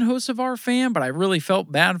Carson Hocevar fan, but I really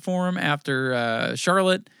felt bad for him after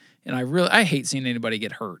Charlotte. And I hate seeing anybody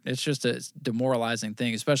get hurt. It's just a demoralizing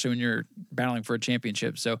thing, especially when you're battling for a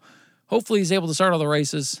championship. So hopefully he's able to start all the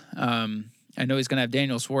races. I know he's going to have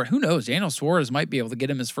Daniel Suarez. Who knows? Daniel Suarez might be able to get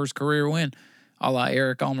him his first career win, a la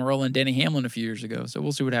Eric Almirola and Denny Hamlin a few years ago. So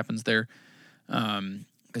we'll see what happens there.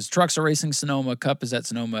 Because trucks are racing Sonoma. Cup is at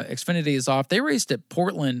Sonoma. Xfinity is off. They raced at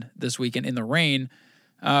Portland this weekend in the rain.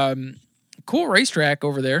 Cool racetrack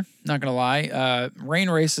over there, not going to lie. Rain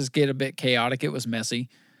races get a bit chaotic. It was messy.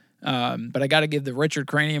 But I got to give the Richard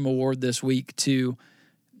Cranium Award this week to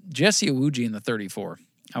Jesse Iwuji in the 34.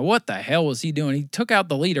 Now, what the hell was he doing? He took out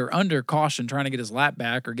the leader under caution trying to get his lap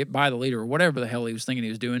back or get by the leader or whatever the hell he was thinking he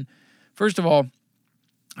was doing. First of all,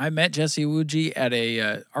 I met Jesse Iwuji at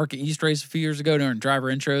a ARCA East race a few years ago during driver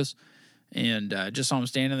intros and just saw him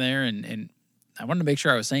standing there and I wanted to make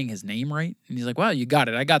sure I was saying his name right. And he's like, well, you got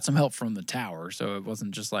it. I got some help from the tower. So it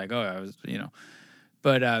wasn't just like, I was,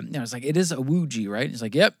 But I was like, it is Iwuji, right? He's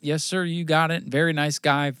like, yep, yes, sir, you got it. Very nice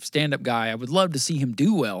guy, stand-up guy. I would love to see him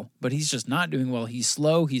do well, but he's just not doing well. He's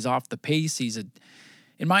slow. He's off the pace.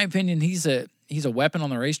 In my opinion, he's a weapon on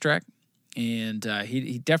the racetrack, and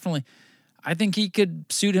he definitely. I think he could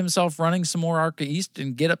suit himself running some more ARCA East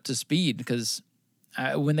and get up to speed because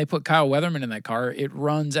when they put Kyle Weatherman in that car, it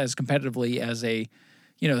runs as competitively as a,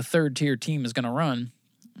 third-tier team is going to run.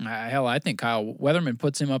 Hell, I think Kyle Weatherman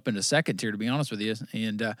puts him up into second tier, to be honest with you.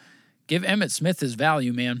 And give Emmett Smith his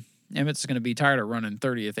value, man. Emmett's going to be tired of running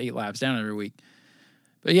 30th, 8 laps down every week.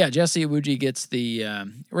 But yeah, Jesse Iwuji gets the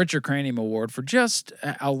Richard Cranium Award for just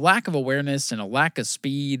a lack of awareness and a lack of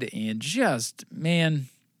speed. And just, man,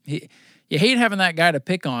 you hate having that guy to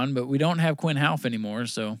pick on, but we don't have Quinn Half anymore,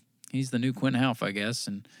 so he's the new Quinn Half, I guess.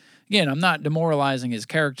 And again, I'm not demoralizing his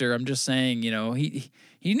character. I'm just saying,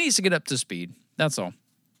 he needs to get up to speed. That's all.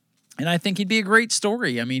 And I think he'd be a great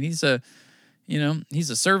story. I mean, he's a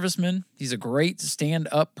serviceman. He's a great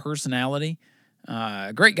stand-up personality.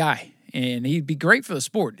 Great guy. And he'd be great for the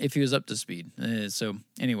sport if he was up to speed. So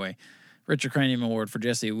anyway, Richard Cranium Award for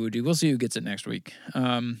Jesse Iwuji. We'll see who gets it next week.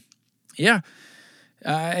 At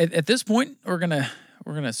this point, we're gonna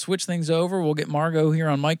switch things over. We'll get Margot here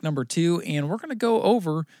on mic number 2, and we're gonna go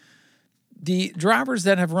over the drivers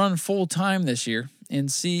that have run full time this year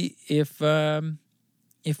and see if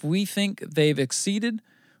we think they've exceeded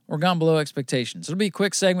or gone below expectations. It'll be a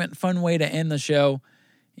quick segment, fun way to end the show.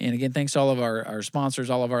 And again, thanks to all of our sponsors,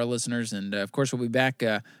 all of our listeners. And, of course, we'll be back.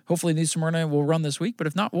 Hopefully, New Smyrna will run this week. But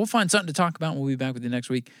if not, we'll find something to talk about, and we'll be back with you next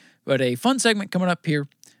week. But a fun segment coming up here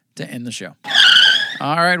to end the show.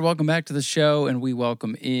 All right, welcome back to the show, and we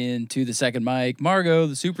welcome into the second mic Margot,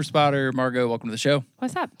 the super spotter. Margot, welcome to the show.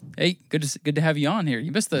 What's up? Hey, good to have you on here.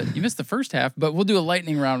 You missed the first half, but we'll do a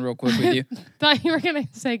lightning round real quick with you. Thought you were gonna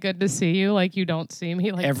say good to see you, like you don't see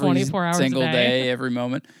me like every 24 hours single a day. every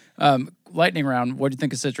moment. Lightning round. What do you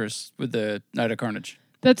think of Citrus with the Night of Carnage?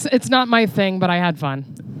 It's not my thing, but I had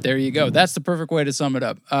fun. There you go. That's the perfect way to sum it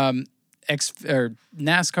up. NASCAR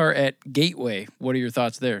at Gateway. What are your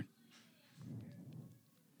thoughts there?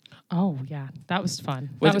 Oh, yeah. That was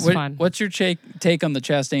fun. Fun. What's your take on the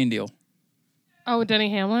Chastain deal? Oh, Denny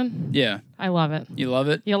Hamlin? Yeah. I love it. You love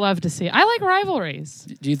it? You love to see it. I like rivalries.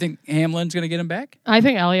 Do you think Hamlin's going to get him back? I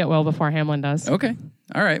think Elliott will before Hamlin does. Okay.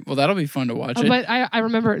 All right. Well, that'll be fun to watch. But I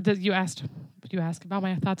remember that you asked about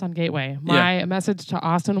my thoughts on Gateway. My message to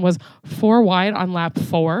Austin was 4 wide on lap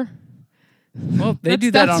 4. Well, they do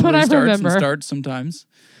that on restarts and starts sometimes.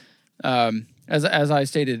 As I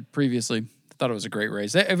stated previously, thought it was a great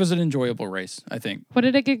race. It was an enjoyable race, I think. What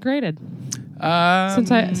did it get graded?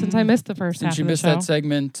 Since I missed the first half of the show. Since you missed that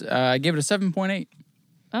segment, I gave it a 7.8.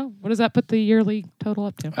 Oh, what does that put the yearly total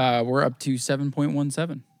up to? We're up to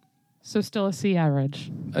 7.17. So still a C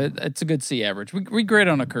average. It's a good C average. We grade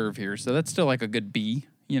on a curve here, so that's still like a good B,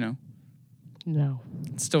 No.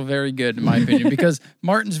 It's still very good, in my opinion, because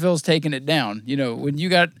Martinsville's taking it down. When you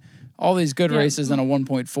got all these good races and a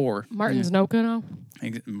 1.4. Martin's Okino?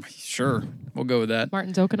 Sure. We'll go with that.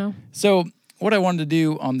 Martin's Okino. So what I wanted to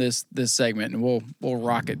do on this segment, and we'll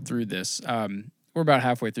rock it through this. We're about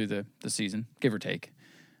halfway through the season, give or take.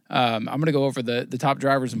 I'm going to go over the top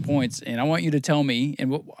drivers and points, and I want you to tell me,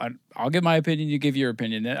 and I'll give my opinion, you give your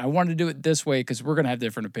opinion. And I wanted to do it this way because we're going to have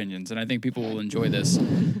different opinions, and I think people will enjoy this.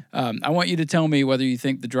 I want you to tell me whether you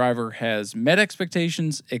think the driver has met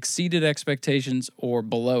expectations, exceeded expectations, or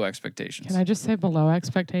below expectations. Can I just say below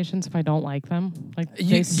expectations if I don't like them? Like,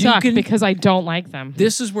 they suck because I don't like them.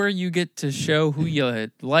 This is where you get to show who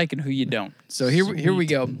you like and who you don't. So here we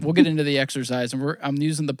go. We'll get into the exercise, and I'm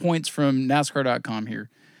using the points from NASCAR.com here.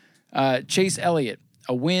 Chase Elliott,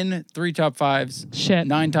 a win, 3 top 5s, shit,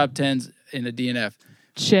 9 top 10s, and a DNF.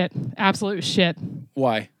 Shit, absolute shit.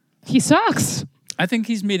 Why? He sucks. I think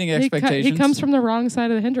he's meeting expectations. He comes from the wrong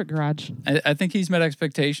side of the Hendrick garage. I think he's met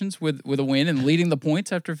expectations with a win and leading the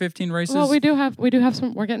points after 15 races. Well, we do have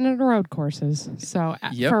some. We're getting into road courses, so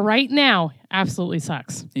for right now, absolutely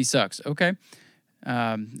sucks. He sucks. Okay.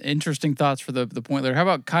 Interesting thoughts for the point there. How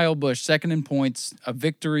about Kyle Busch, second in points, a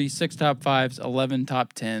victory, 6 top 5s, 11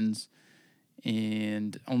 top 10s,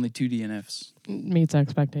 and only 2 DNFs. Meets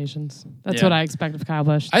expectations. That's what I expect of Kyle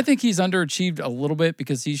Busch. I think he's underachieved a little bit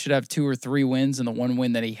because he should have 2 or 3 wins, and the one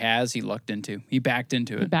win that he has, he lucked into. He backed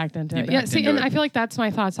into it. Yeah, see, and I feel like that's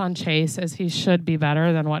my thoughts on Chase, is he should be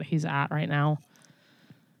better than what he's at right now.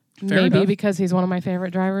 Fair Maybe enough. Because he's one of my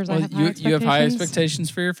favorite drivers. Well, you have high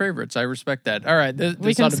expectations for your favorites. I respect that. All right.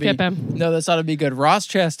 We can skip him. No, this ought to be good. Ross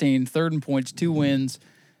Chastain, third in points, 2 wins,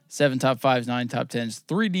 7 top 5s, 9 top 10s,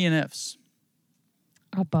 3 DNFs.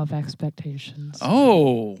 Above expectations.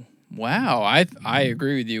 Oh, wow. I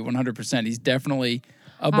agree with you 100%. He's definitely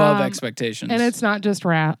above expectations. And it's not just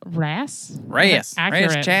Rass. Rass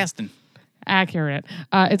Chastain. Accurate.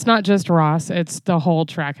 It's not just Ross. It's the whole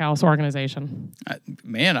Trackhouse organization.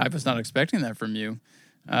 Man, I was not expecting that from you.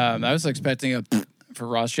 I was expecting for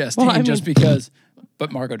Ross Chastain Well, I mean- just because.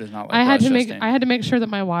 But Marco does not like I had Ross to make Chastain. I had to make sure that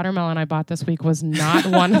my watermelon I bought this week was not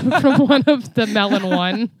one from one of the Melon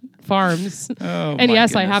One farms. Oh, And my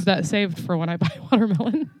yes, I goodness. have that saved for when I buy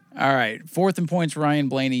watermelon. All right. Fourth in points, Ryan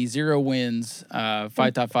Blaney, 0 wins, 5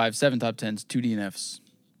 top 5, 7 top 10s, 2 DNFs.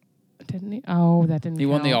 Didn't he? Oh, that didn't. He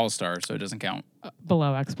won the count. All-Star, so it doesn't count.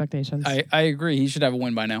 Below expectations. I agree. He should have a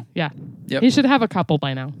win by now. Yeah. Yep. He should have a couple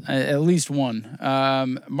by now. At least one.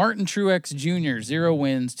 Martin Truex Jr., 0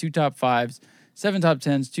 wins, 2 top 5s, 7 top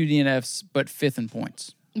 10s, 2 DNFs, but 5th in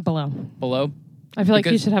points. Below? I feel like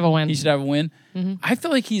he Because should have a win. He should have a win. Mhm. I feel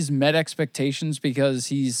like he's met expectations because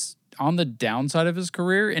he's on the downside of his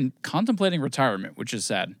career and contemplating retirement, which is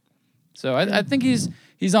sad. So I think he's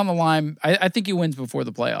on the line. I think he wins before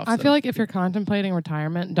the playoffs. I feel like if you're contemplating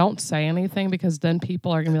retirement, don't say anything because then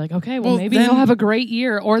people are going to be like, okay, well, Well, maybe then- he'll have a great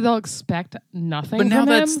year, or they'll expect nothing But now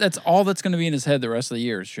from him. that's all that's going to be in his head the rest of the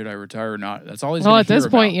year. Should I retire or not? That's all he's Well, going at to hear this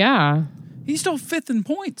point, about. yeah. He's still 5th in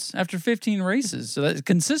points after 15 races. So that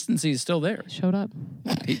consistency is still there. Showed up.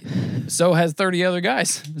 So has 30 other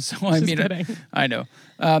guys. So I Just mean, kidding. I know.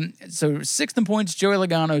 So 6th in points, Joey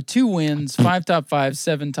Logano, 2 wins, 5 top 5s,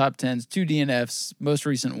 7 top 10s, 2 DNFs, most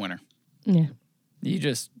recent winner. Yeah. You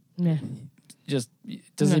just Yeah. does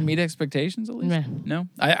he No. meet expectations at least? Nah. No,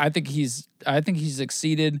 I think he's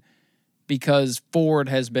exceeded because Ford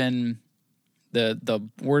has been the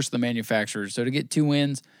worst of the manufacturers. So to get 2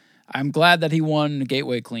 wins, I'm glad that he won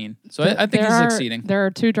Gateway clean. So I think he's exceeding. There are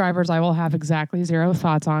 2 drivers I will have exactly 0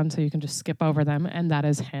 thoughts on, so you can just skip over them, and that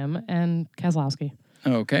is him and Keselowski.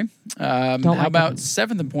 Okay. Don't How like about him.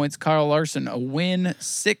 7th in points? Kyle Larson, a win,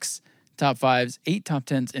 6 top 5s, 8 top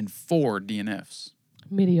 10s, and 4 DNFs.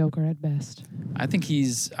 Mediocre at best. I think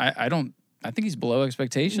he's I think he's below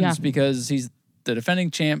expectations Yeah. because he's the defending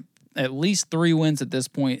champ. At least 3 wins at this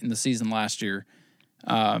point in the season last year.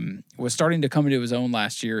 Was starting to come into his own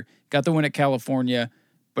last year. Got the win at California,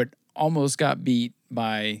 but almost got beat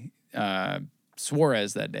by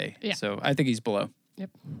Suarez that day. Yeah. So I think he's below. Yep.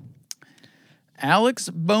 Alex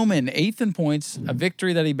Bowman, 8th in points, a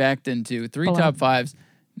victory that he backed into. 3 Below. top 5s,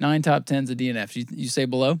 9 top 10s, a DNF. You say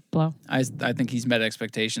below? Blow. I think he's met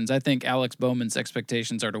expectations. I think Alex Bowman's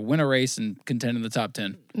expectations are to win a race and contend in the top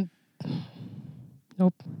 10.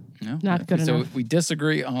 Nope. No? Not good so enough. we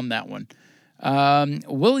disagree on that one.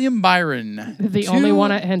 William Byron. The only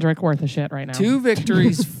one at Hendrick worth a shit right now. 2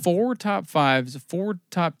 victories, 4 top 5s, 4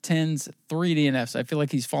 top 10s, 3 DNFs. I feel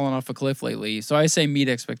like he's fallen off a cliff lately. So I say meet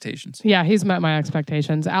expectations. Yeah, he's met my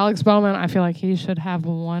expectations. Alex Bowman, I feel like he should have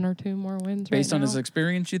 1 or 2 more wins Based right on now. his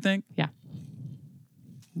experience, you think? Yeah.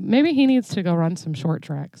 Maybe he needs to go run some short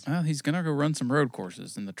tracks. Well, he's going to go run some road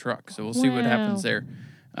courses in the truck. So we'll see what happens Wow.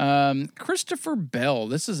 there. Christopher Bell.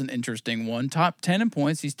 This is an interesting one. Top 10 in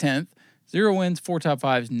points. He's 10th. 0 wins, 4 top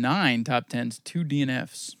 5s, 9 top 10s, 2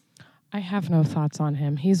 DNFs. I have no thoughts on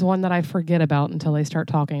him. He's one that I forget about until they start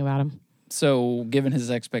talking about him. So given his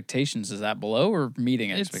expectations, is that below or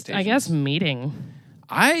meeting expectations? I guess meeting.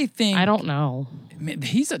 I think I don't know. Man,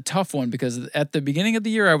 he's a tough one because at the beginning of the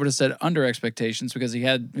year, I would have said under expectations because he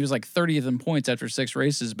was like 30th in points after 6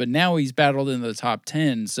 races, but now he's battled into the top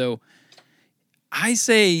 10. So I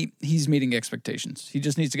say he's meeting expectations. He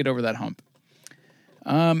just needs to get over that hump.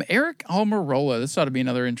 Eric Almirola, this ought to be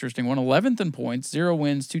another interesting one. 11th in points, 0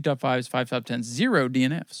 wins, 2 top 5s, 5 top 10s, 0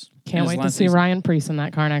 DNFs. Can't wait to see Ryan Preece in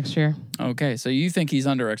that car next year. Okay, so you think he's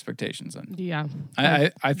under expectations then? Yeah.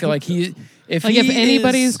 I feel like if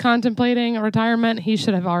anybody's contemplating a retirement, he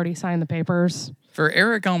should have already signed the papers. For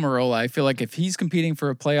Eric Almirola, I feel like if he's competing for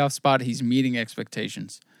a playoff spot, he's meeting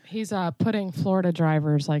expectations. He's putting Florida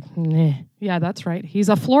drivers like, nah. Yeah, that's right. He's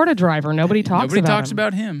a Florida driver. Nobody talks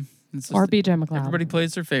about him. It's just- Or BJ McLeod. Everybody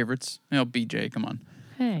plays their favorites. BJ, come on.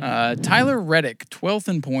 Hey. Tyler Reddick, 12th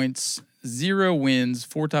in points, 0 wins,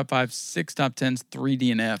 4 top 5s, 6 top 10s, 3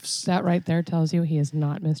 DNFs. That right there tells you he is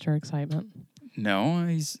not Mr. Excitement. No,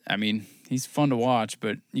 he's fun to watch,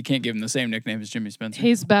 but you can't give him the same nickname as Jimmy Spencer.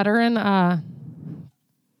 He's better in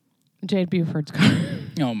Jade Buford's car.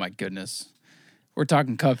 Oh, my goodness. We're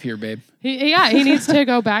talking Cup here, babe. He needs to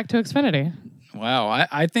go back to Xfinity. Wow,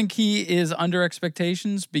 I think he is under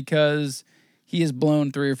expectations because he has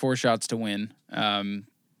blown 3 or 4 shots to win.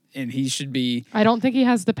 And he should be, I don't think he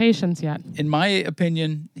has the patience yet. in my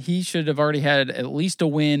opinion, he should have already had at least a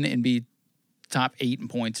win and be top 8 in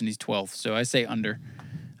points, and he's 12th. So I say under.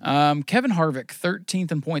 Kevin Harvick,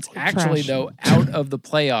 13th in points. Actually, Trash. though, out of the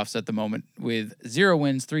playoffs at the moment with 0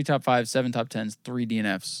 wins, 3 top 5s, 7 top 10s, 3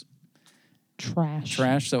 DNFs.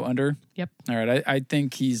 Trash, so under? Yep. All right, I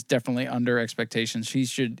think he's definitely under expectations. He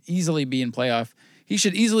should easily be in playoff. He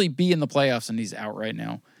should easily be in the playoffs, and he's out right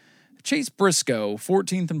now. Chase Briscoe,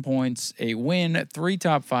 14th in points, a win, 3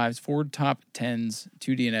 top 5s, 4 top 10s,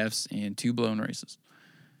 2 DNFs, and 2 blown races.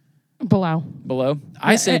 Below. Below?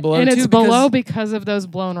 I say below, and too. it's below because of those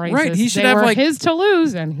blown races. Right, he should they have, were like... his to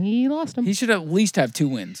lose, and he lost them. He should at least have 2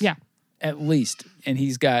 wins. Yeah. At least. And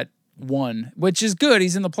he's got 1, which is good.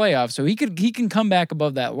 He's in the playoffs, so he can come back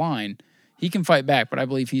above that line. He can fight back, but I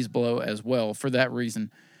believe he's below as well for that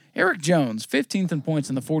reason. Eric Jones, 15th in points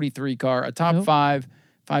in the 43 car, a top 5,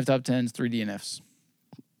 5 top 10s, 3 DNFs.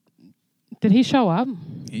 Did he show up?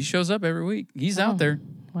 He shows up every week. He's out there.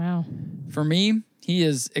 Wow. For me, he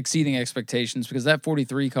is exceeding expectations because that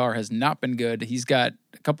 43 car has not been good. He's got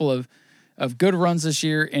a couple of good runs this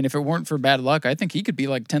year, and if it weren't for bad luck, I think he could be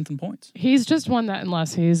like 10th in points. He's just one that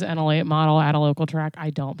unless he's an elite model at a local track, I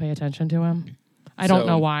don't pay attention to him. I don't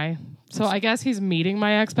know why. So I guess he's meeting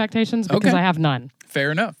my expectations because I have none.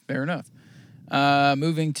 Fair enough.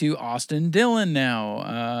 Moving to Austin Dillon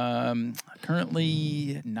now.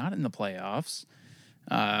 Currently not in the playoffs.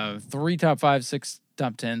 3 top 5, 6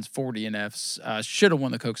 top 10s, 4 DNFs. Should have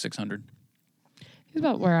won the Coke 600. He's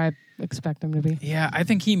about where I expect him to be. Yeah, I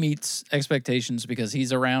think he meets expectations because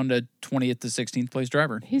he's around a 20th to 16th place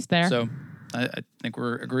driver. He's there. So I think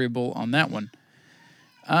we're agreeable on that one.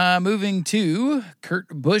 Moving to Kurt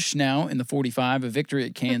Busch now in the 45, a victory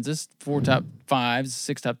at Kansas, 4 top 5s,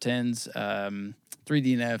 6 top 10s, 3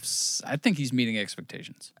 DNFs. I think he's meeting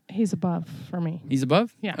expectations. He's above for me. He's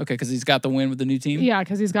above? Yeah. Okay, because he's got the win with the new team? Yeah,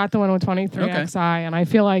 because he's got the one with 23XI, and I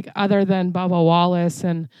feel like other than Bubba Wallace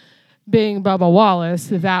and being Bubba Wallace,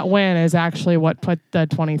 that win is actually what put the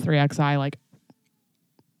 23XI like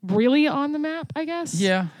really on the map, I guess.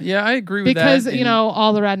 Yeah, I agree with that. Because,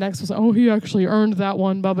 all the rednecks was, he actually earned that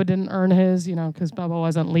one. Bubba didn't earn his, because Bubba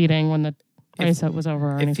wasn't leading when the race was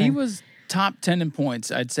over or anything. If he was top 10 in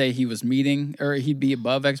points, I'd say he was meeting, or he'd be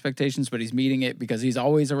above expectations, but he's meeting it because he's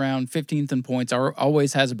always around 15th in points,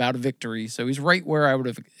 always has about a victory. So he's right where I would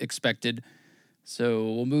have expected.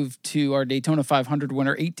 So we'll move to our Daytona 500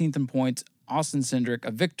 winner, 18th in points, Austin Cindric, a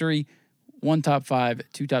victory, 1 top 5,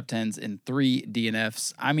 2 top 10s, and 3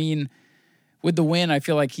 DNFs. I mean, with the win, I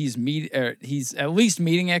feel like he's at least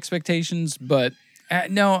meeting expectations, but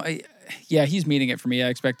he's meeting it for me. I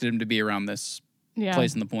expected him to be around this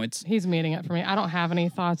place in the points. He's meeting it for me. I don't have any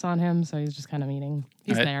thoughts on him, so he's just kind of meeting.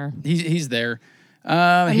 He's there. He's there.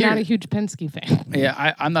 I'm not a huge Penske fan.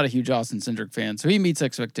 Yeah, I'm not a huge Austin Cindric fan, so he meets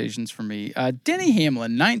expectations for me. Denny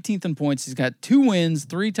Hamlin, 19th in points. He's got 2 wins,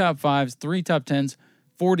 3 top 5s, 3 top 10s,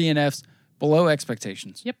 4 DNFs, below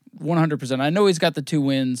expectations. Yep. 100%. I know he's got the 2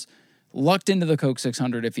 wins. Lucked into the Coke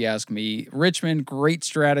 600, if you ask me. Richmond, great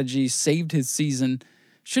strategy, saved his season.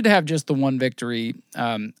 Should have just the 1 victory.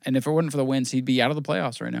 And if it wasn't for the wins, he'd be out of the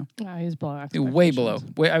playoffs right now. No, he's below expectations. Way below.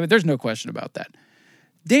 There's no question about that.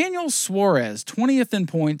 Daniel Suarez, 20th in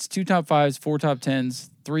points, 2 top 5s, 4 top 10s,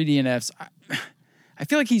 3 DNFs. I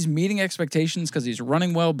feel like he's meeting expectations because he's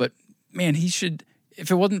running well, but man, he should, if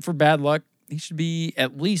it wasn't for bad luck, he should be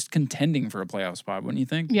at least contending for a playoff spot, wouldn't you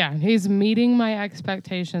think? Yeah, he's meeting my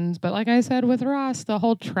expectations. But like I said with Ross, the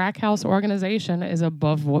whole Trackhouse organization is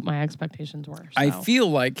above what my expectations were. So. I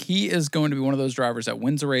feel like he is going to be one of those drivers that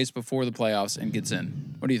wins a race before the playoffs and gets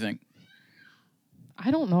in. What do you think? I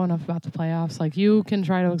don't know enough about the playoffs. Like, you can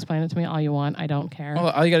try to explain it to me all you want. I don't care. Well,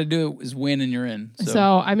 all you got to do is win and you're in.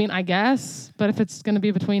 So, I mean, I guess. But if it's going to be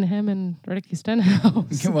between him and Ricky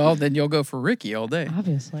Stenhouse. Well, then you'll go for Ricky all day.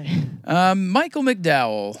 Obviously. Michael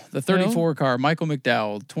McDowell, the 34 car. Michael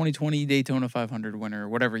McDowell, 2020 Daytona 500 winner,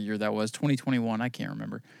 whatever year that was. 2021, I can't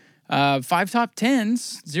remember. 5 top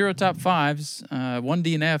 10s, 0 top 5s, 1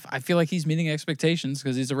 DNF. I feel like he's meeting expectations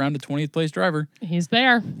because he's around a 20th place driver. He's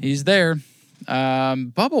there.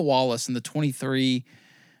 Bubba Wallace in the 23,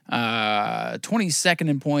 22nd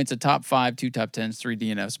in points, a top 5, 2 top 10s, 3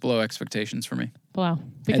 DNFs, below expectations for me. Below.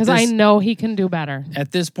 Because I know he can do better.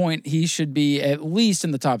 At this point, he should be at least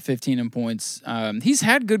in the top 15 in points. He's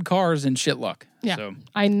had good cars and shit luck. Yeah, so,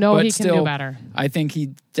 I know he can do better. I think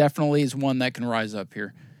he definitely is one that can rise up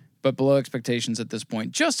here, but below expectations at this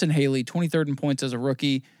point. Justin Haley, 23rd in points as a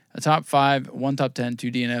rookie, a top 5, 1 top 10,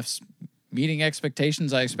 2 DNFs. Meeting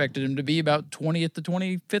expectations, I expected him to be about 20th to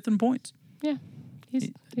 25th in points. Yeah. He's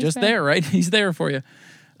just there, right? He's there for you.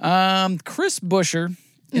 Chris Buescher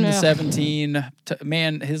in the 17.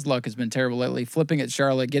 Man, his luck has been terrible lately. Flipping at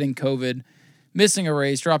Charlotte, getting COVID, missing a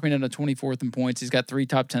race, dropping in to 24th in points. He's got 3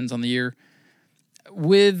 top 10s on the year.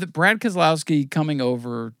 With Brad Keselowski coming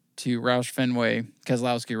over to Roush Fenway,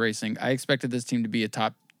 Keselowski Racing, I expected this team to be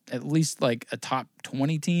at least like a top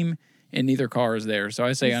 20 team, and neither car is there. So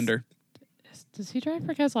I say under. Does he drive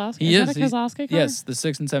for Keselowski? He is. That a Keselowski car? Yes, the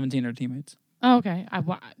 6 and 17 are teammates. Oh, okay.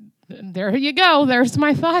 There you go. There's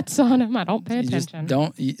my thoughts on him. I don't pay attention.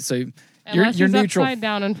 You're neutral. Upside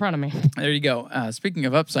down in front of me. There you go. Speaking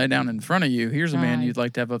of upside down in front of you, here's a man you'd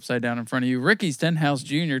like to have upside down in front of you. Ricky Stenhouse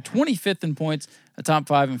Jr., 25th in points, a top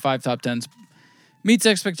 5 and 5 top 10s. Meets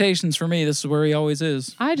expectations for me. This is where he always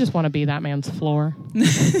is. I just want to be that man's floor.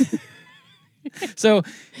 So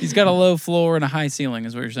he's got a low floor and a high ceiling,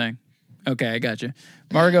 is what you're saying. Okay, I got you.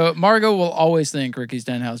 Margot will always think Ricky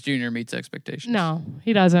Stenhouse Jr. meets expectations. No,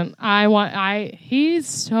 he doesn't. He's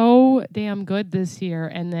so damn good this year,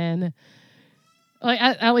 and then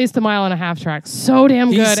at least a mile and a half track, so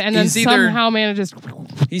damn good, and then somehow manages.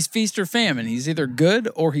 He's feast or famine. He's either good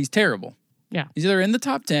or he's terrible. Yeah, he's either in the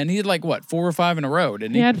top 10. He had 4 or 5 in a row,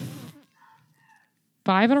 didn't he? He had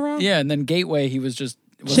 5 in a row. Yeah, and then Gateway, he was just.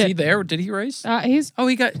 Was he there? Did he race?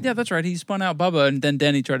 That's right. He spun out Bubba, and then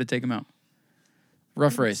Denny tried to take him out.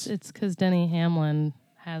 Rough race. It's because Denny Hamlin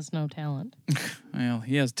has no talent. Well,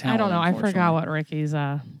 he has talent. I don't know. I forgot what Ricky's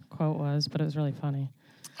quote was, but it was really funny.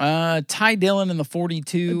 Ty Dillon in the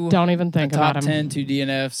 42. Don't even think about him. Top 10, 2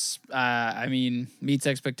 DNFs. Meets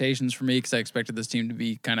expectations for me because I expected this team to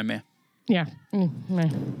be kind of meh. Yeah. Meh.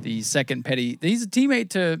 The second petty. He's a teammate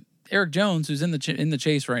to Eric Jones, who's in the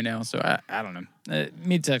chase right now. So I don't know.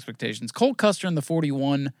 Meets expectations. Cole Custer in the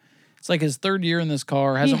 41. It's like his third year in this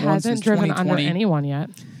car. Hasn't won since 2020. He hasn't driven under anyone yet.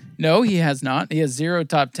 No, he has not. He has 0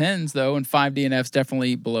 top 10s, though, and 5 DNFs,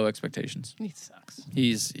 definitely below expectations. He sucks.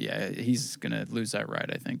 He's going to lose that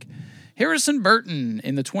ride, I think. Harrison Burton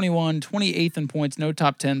in the 21, 28th in points, no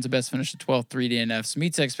top 10s, the best finish at 12th, 3 DNFs.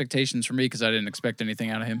 Meets expectations for me because I didn't expect anything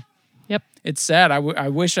out of him. Yep. It's sad. I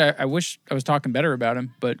wish I was talking better about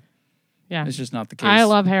him, but yeah, it's just not the case. I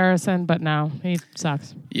love Harrison, but no, he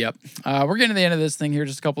sucks. Yep. We're getting to the end of this thing here,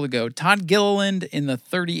 just a couple to go. Todd Gilliland in the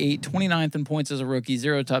 38, 29th in points as a rookie,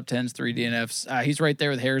 0 top 10s, 3 DNFs. He's right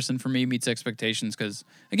there with Harrison for me, meets expectations because,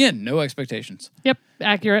 again, no expectations. Yep,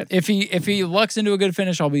 accurate. If he lucks into a good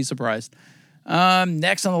finish, I'll be surprised.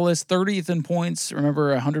 Next on the list, 30th in points.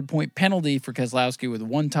 Remember, 100-point penalty for Keselowski with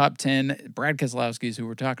 1 top 10. Brad Keselowski is who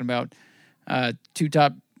we're talking about. 2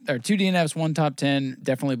 DNFs, 1 top 10,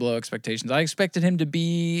 definitely below expectations. I expected him to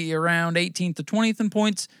be around 18th to 20th in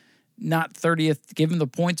points, not 30th. Give him the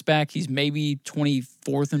points back. He's maybe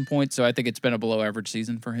 24th in points, so I think it's been a below average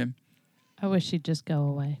season for him. I wish he'd just go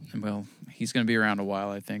away. Well, he's going to be around a while,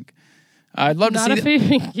 I think. I'd love to see. Not if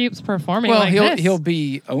he keeps performing like this. Well, he'll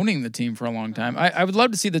be owning the team for a long time. I would love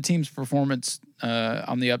to see the team's performance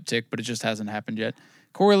on the uptick, but it just hasn't happened yet.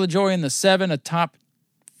 Corey LaJoie in the 7,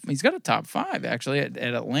 he's got a top 5, actually, at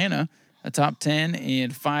Atlanta. A top 10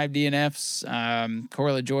 and 5 DNFs.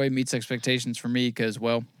 Corey LaJoie meets expectations for me because,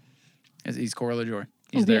 well, he's Corey LaJoie.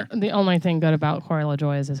 He's there. The only thing good about Corey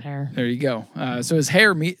LaJoie is his hair. There you go. So his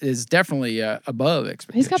hair is definitely above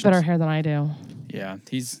expectations. He's got better hair than I do. Yeah,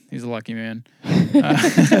 he's a lucky man.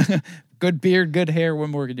 Good beard, good hair. What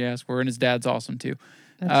more could you ask for? And his dad's awesome, too.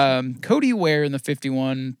 Cody Ware in the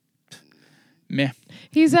 51. Meh.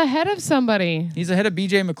 He's ahead of somebody. He's ahead of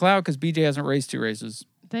BJ McLeod because BJ hasn't raced 2 races.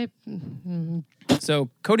 So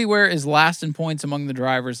Cody Ware is last in points among the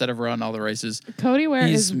drivers that have run all the races. Cody Ware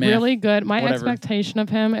is really good. My expectation of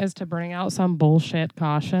him is to bring out some bullshit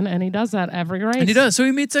caution, and he does that every race. And he does. So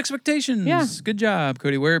he meets expectations. Yeah. Good job,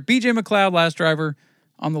 Cody Ware. BJ McLeod, last driver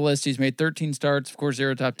on the list. He's made 13 starts, of course,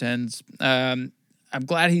 0 top 10s. I'm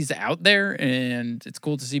glad he's out there, and it's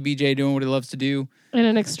cool to see BJ doing what he loves to do. In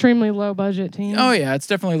an extremely low-budget team. Oh, yeah, it's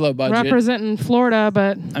definitely low budget. Representing Florida,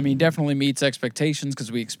 but... definitely meets expectations because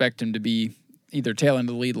we expect him to be either tail end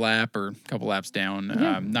of the lead lap or a couple laps down.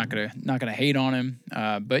 Yeah. Not gonna hate on him.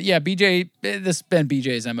 But, yeah, BJ, this has been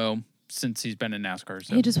BJ's MO since he's been in NASCAR.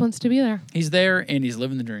 So. He just wants to be there. He's there, and he's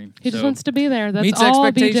living the dream. He just wants to be there. That's all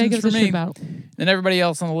BJ gives a shit about. Then everybody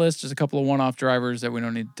else on the list, just a couple of one-off drivers that we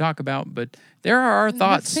don't need to talk about, but there are our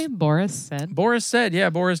thoughts. Let's say Boris said.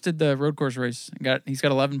 Boris did the road course race. He's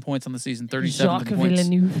got 11 points on the season, 37 points.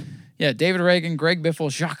 Villeneuve. Yeah, David Reagan, Greg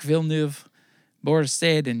Biffle, Jacques Villeneuve, Boris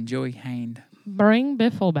said, and Joey Hind. Bring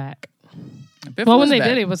Biffle back. Biffle when they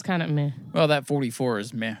did, it was kind of meh. Well, that 44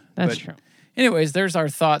 is meh. That's true. Anyways, there's our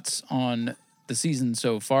thoughts on the season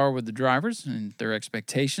so far with the drivers and their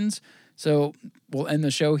expectations. So we'll end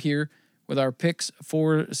the show here with our picks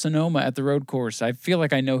for Sonoma at the road course. I feel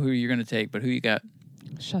like I know who you're going to take, but who you got?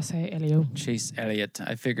 Chase Elliott.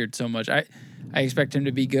 I figured so much. I expect him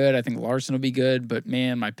to be good. I think Larson will be good, but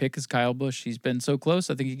man, my pick is Kyle Busch. He's been so close.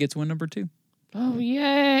 I think he gets win number 2. Oh,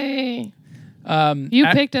 yay. You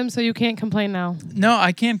picked him, so you can't complain now. No,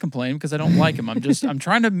 I can complain because I don't like him. I'm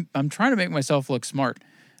trying to make myself look smart.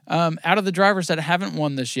 Out of the drivers that haven't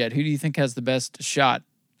won this yet, who do you think has the best shot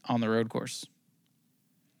on the road course?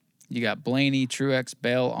 You got Blaney, Truex,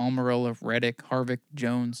 Bell, Almirola, Reddick, Harvick,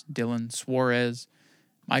 Jones, Dillon, Suarez,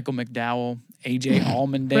 Michael McDowell, AJ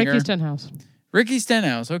Allmendinger. Ricky Stenhouse. Ricky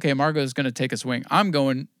Stenhouse. Okay, Margot's going to take a swing. I'm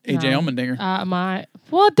going AJ Allmendinger.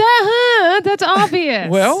 That's obvious.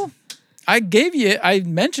 Well, I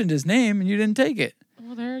mentioned his name and you didn't take it.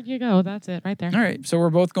 Well, there you go. That's it right there. All right, so we're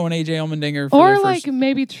both going AJ Allmendinger. Or like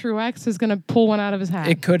maybe Truex is going to pull one out of his hat.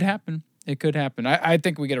 It could happen. I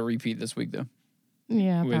think we get a repeat this week, though.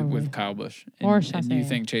 Yeah, with Kyle Busch. And you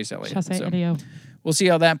think Chase Elliott. So we'll see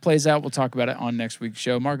how that plays out. We'll talk about it on next week's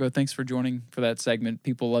show. Margot, thanks for joining for that segment.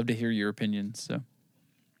 People love to hear your opinions. So,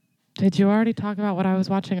 did you already talk about what I was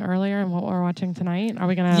watching earlier and what we're watching tonight? Are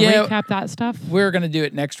we going to recap that stuff? We're going to do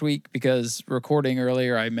it next week because recording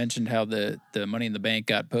earlier, I mentioned how the Money in the Bank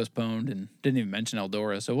got postponed and didn't even mention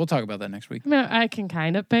Eldora. So we'll talk about that next week. I mean, I can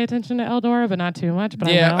kind of pay attention to Eldora, but not too much. But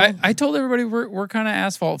I told everybody we're kind of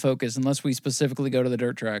asphalt focused unless we specifically go to the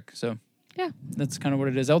dirt track. So yeah, that's kind of what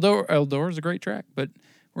it is. Eldora is a great track, but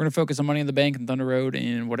we're going to focus on Money in the Bank and Thunder Road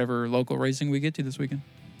and whatever local racing we get to this weekend.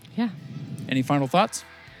 Yeah. Any final thoughts?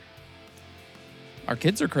 Our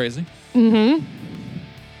kids are crazy. Mm-hmm.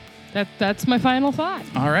 That's my final thought.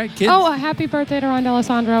 All right, kids. Oh, happy birthday to Ron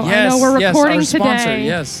D'Alessandro. Yes, I know we're recording our sponsor, today.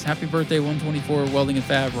 Yes, happy birthday, 124 Welding and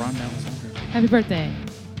Fab, Ron D'Alessandro. Happy birthday.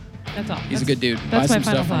 That's all. He's a good dude. That's Buy my some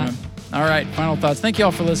final stuff from him. All right, final thoughts. Thank you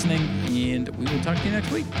all for listening, and we will talk to you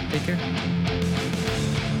next week. Take care.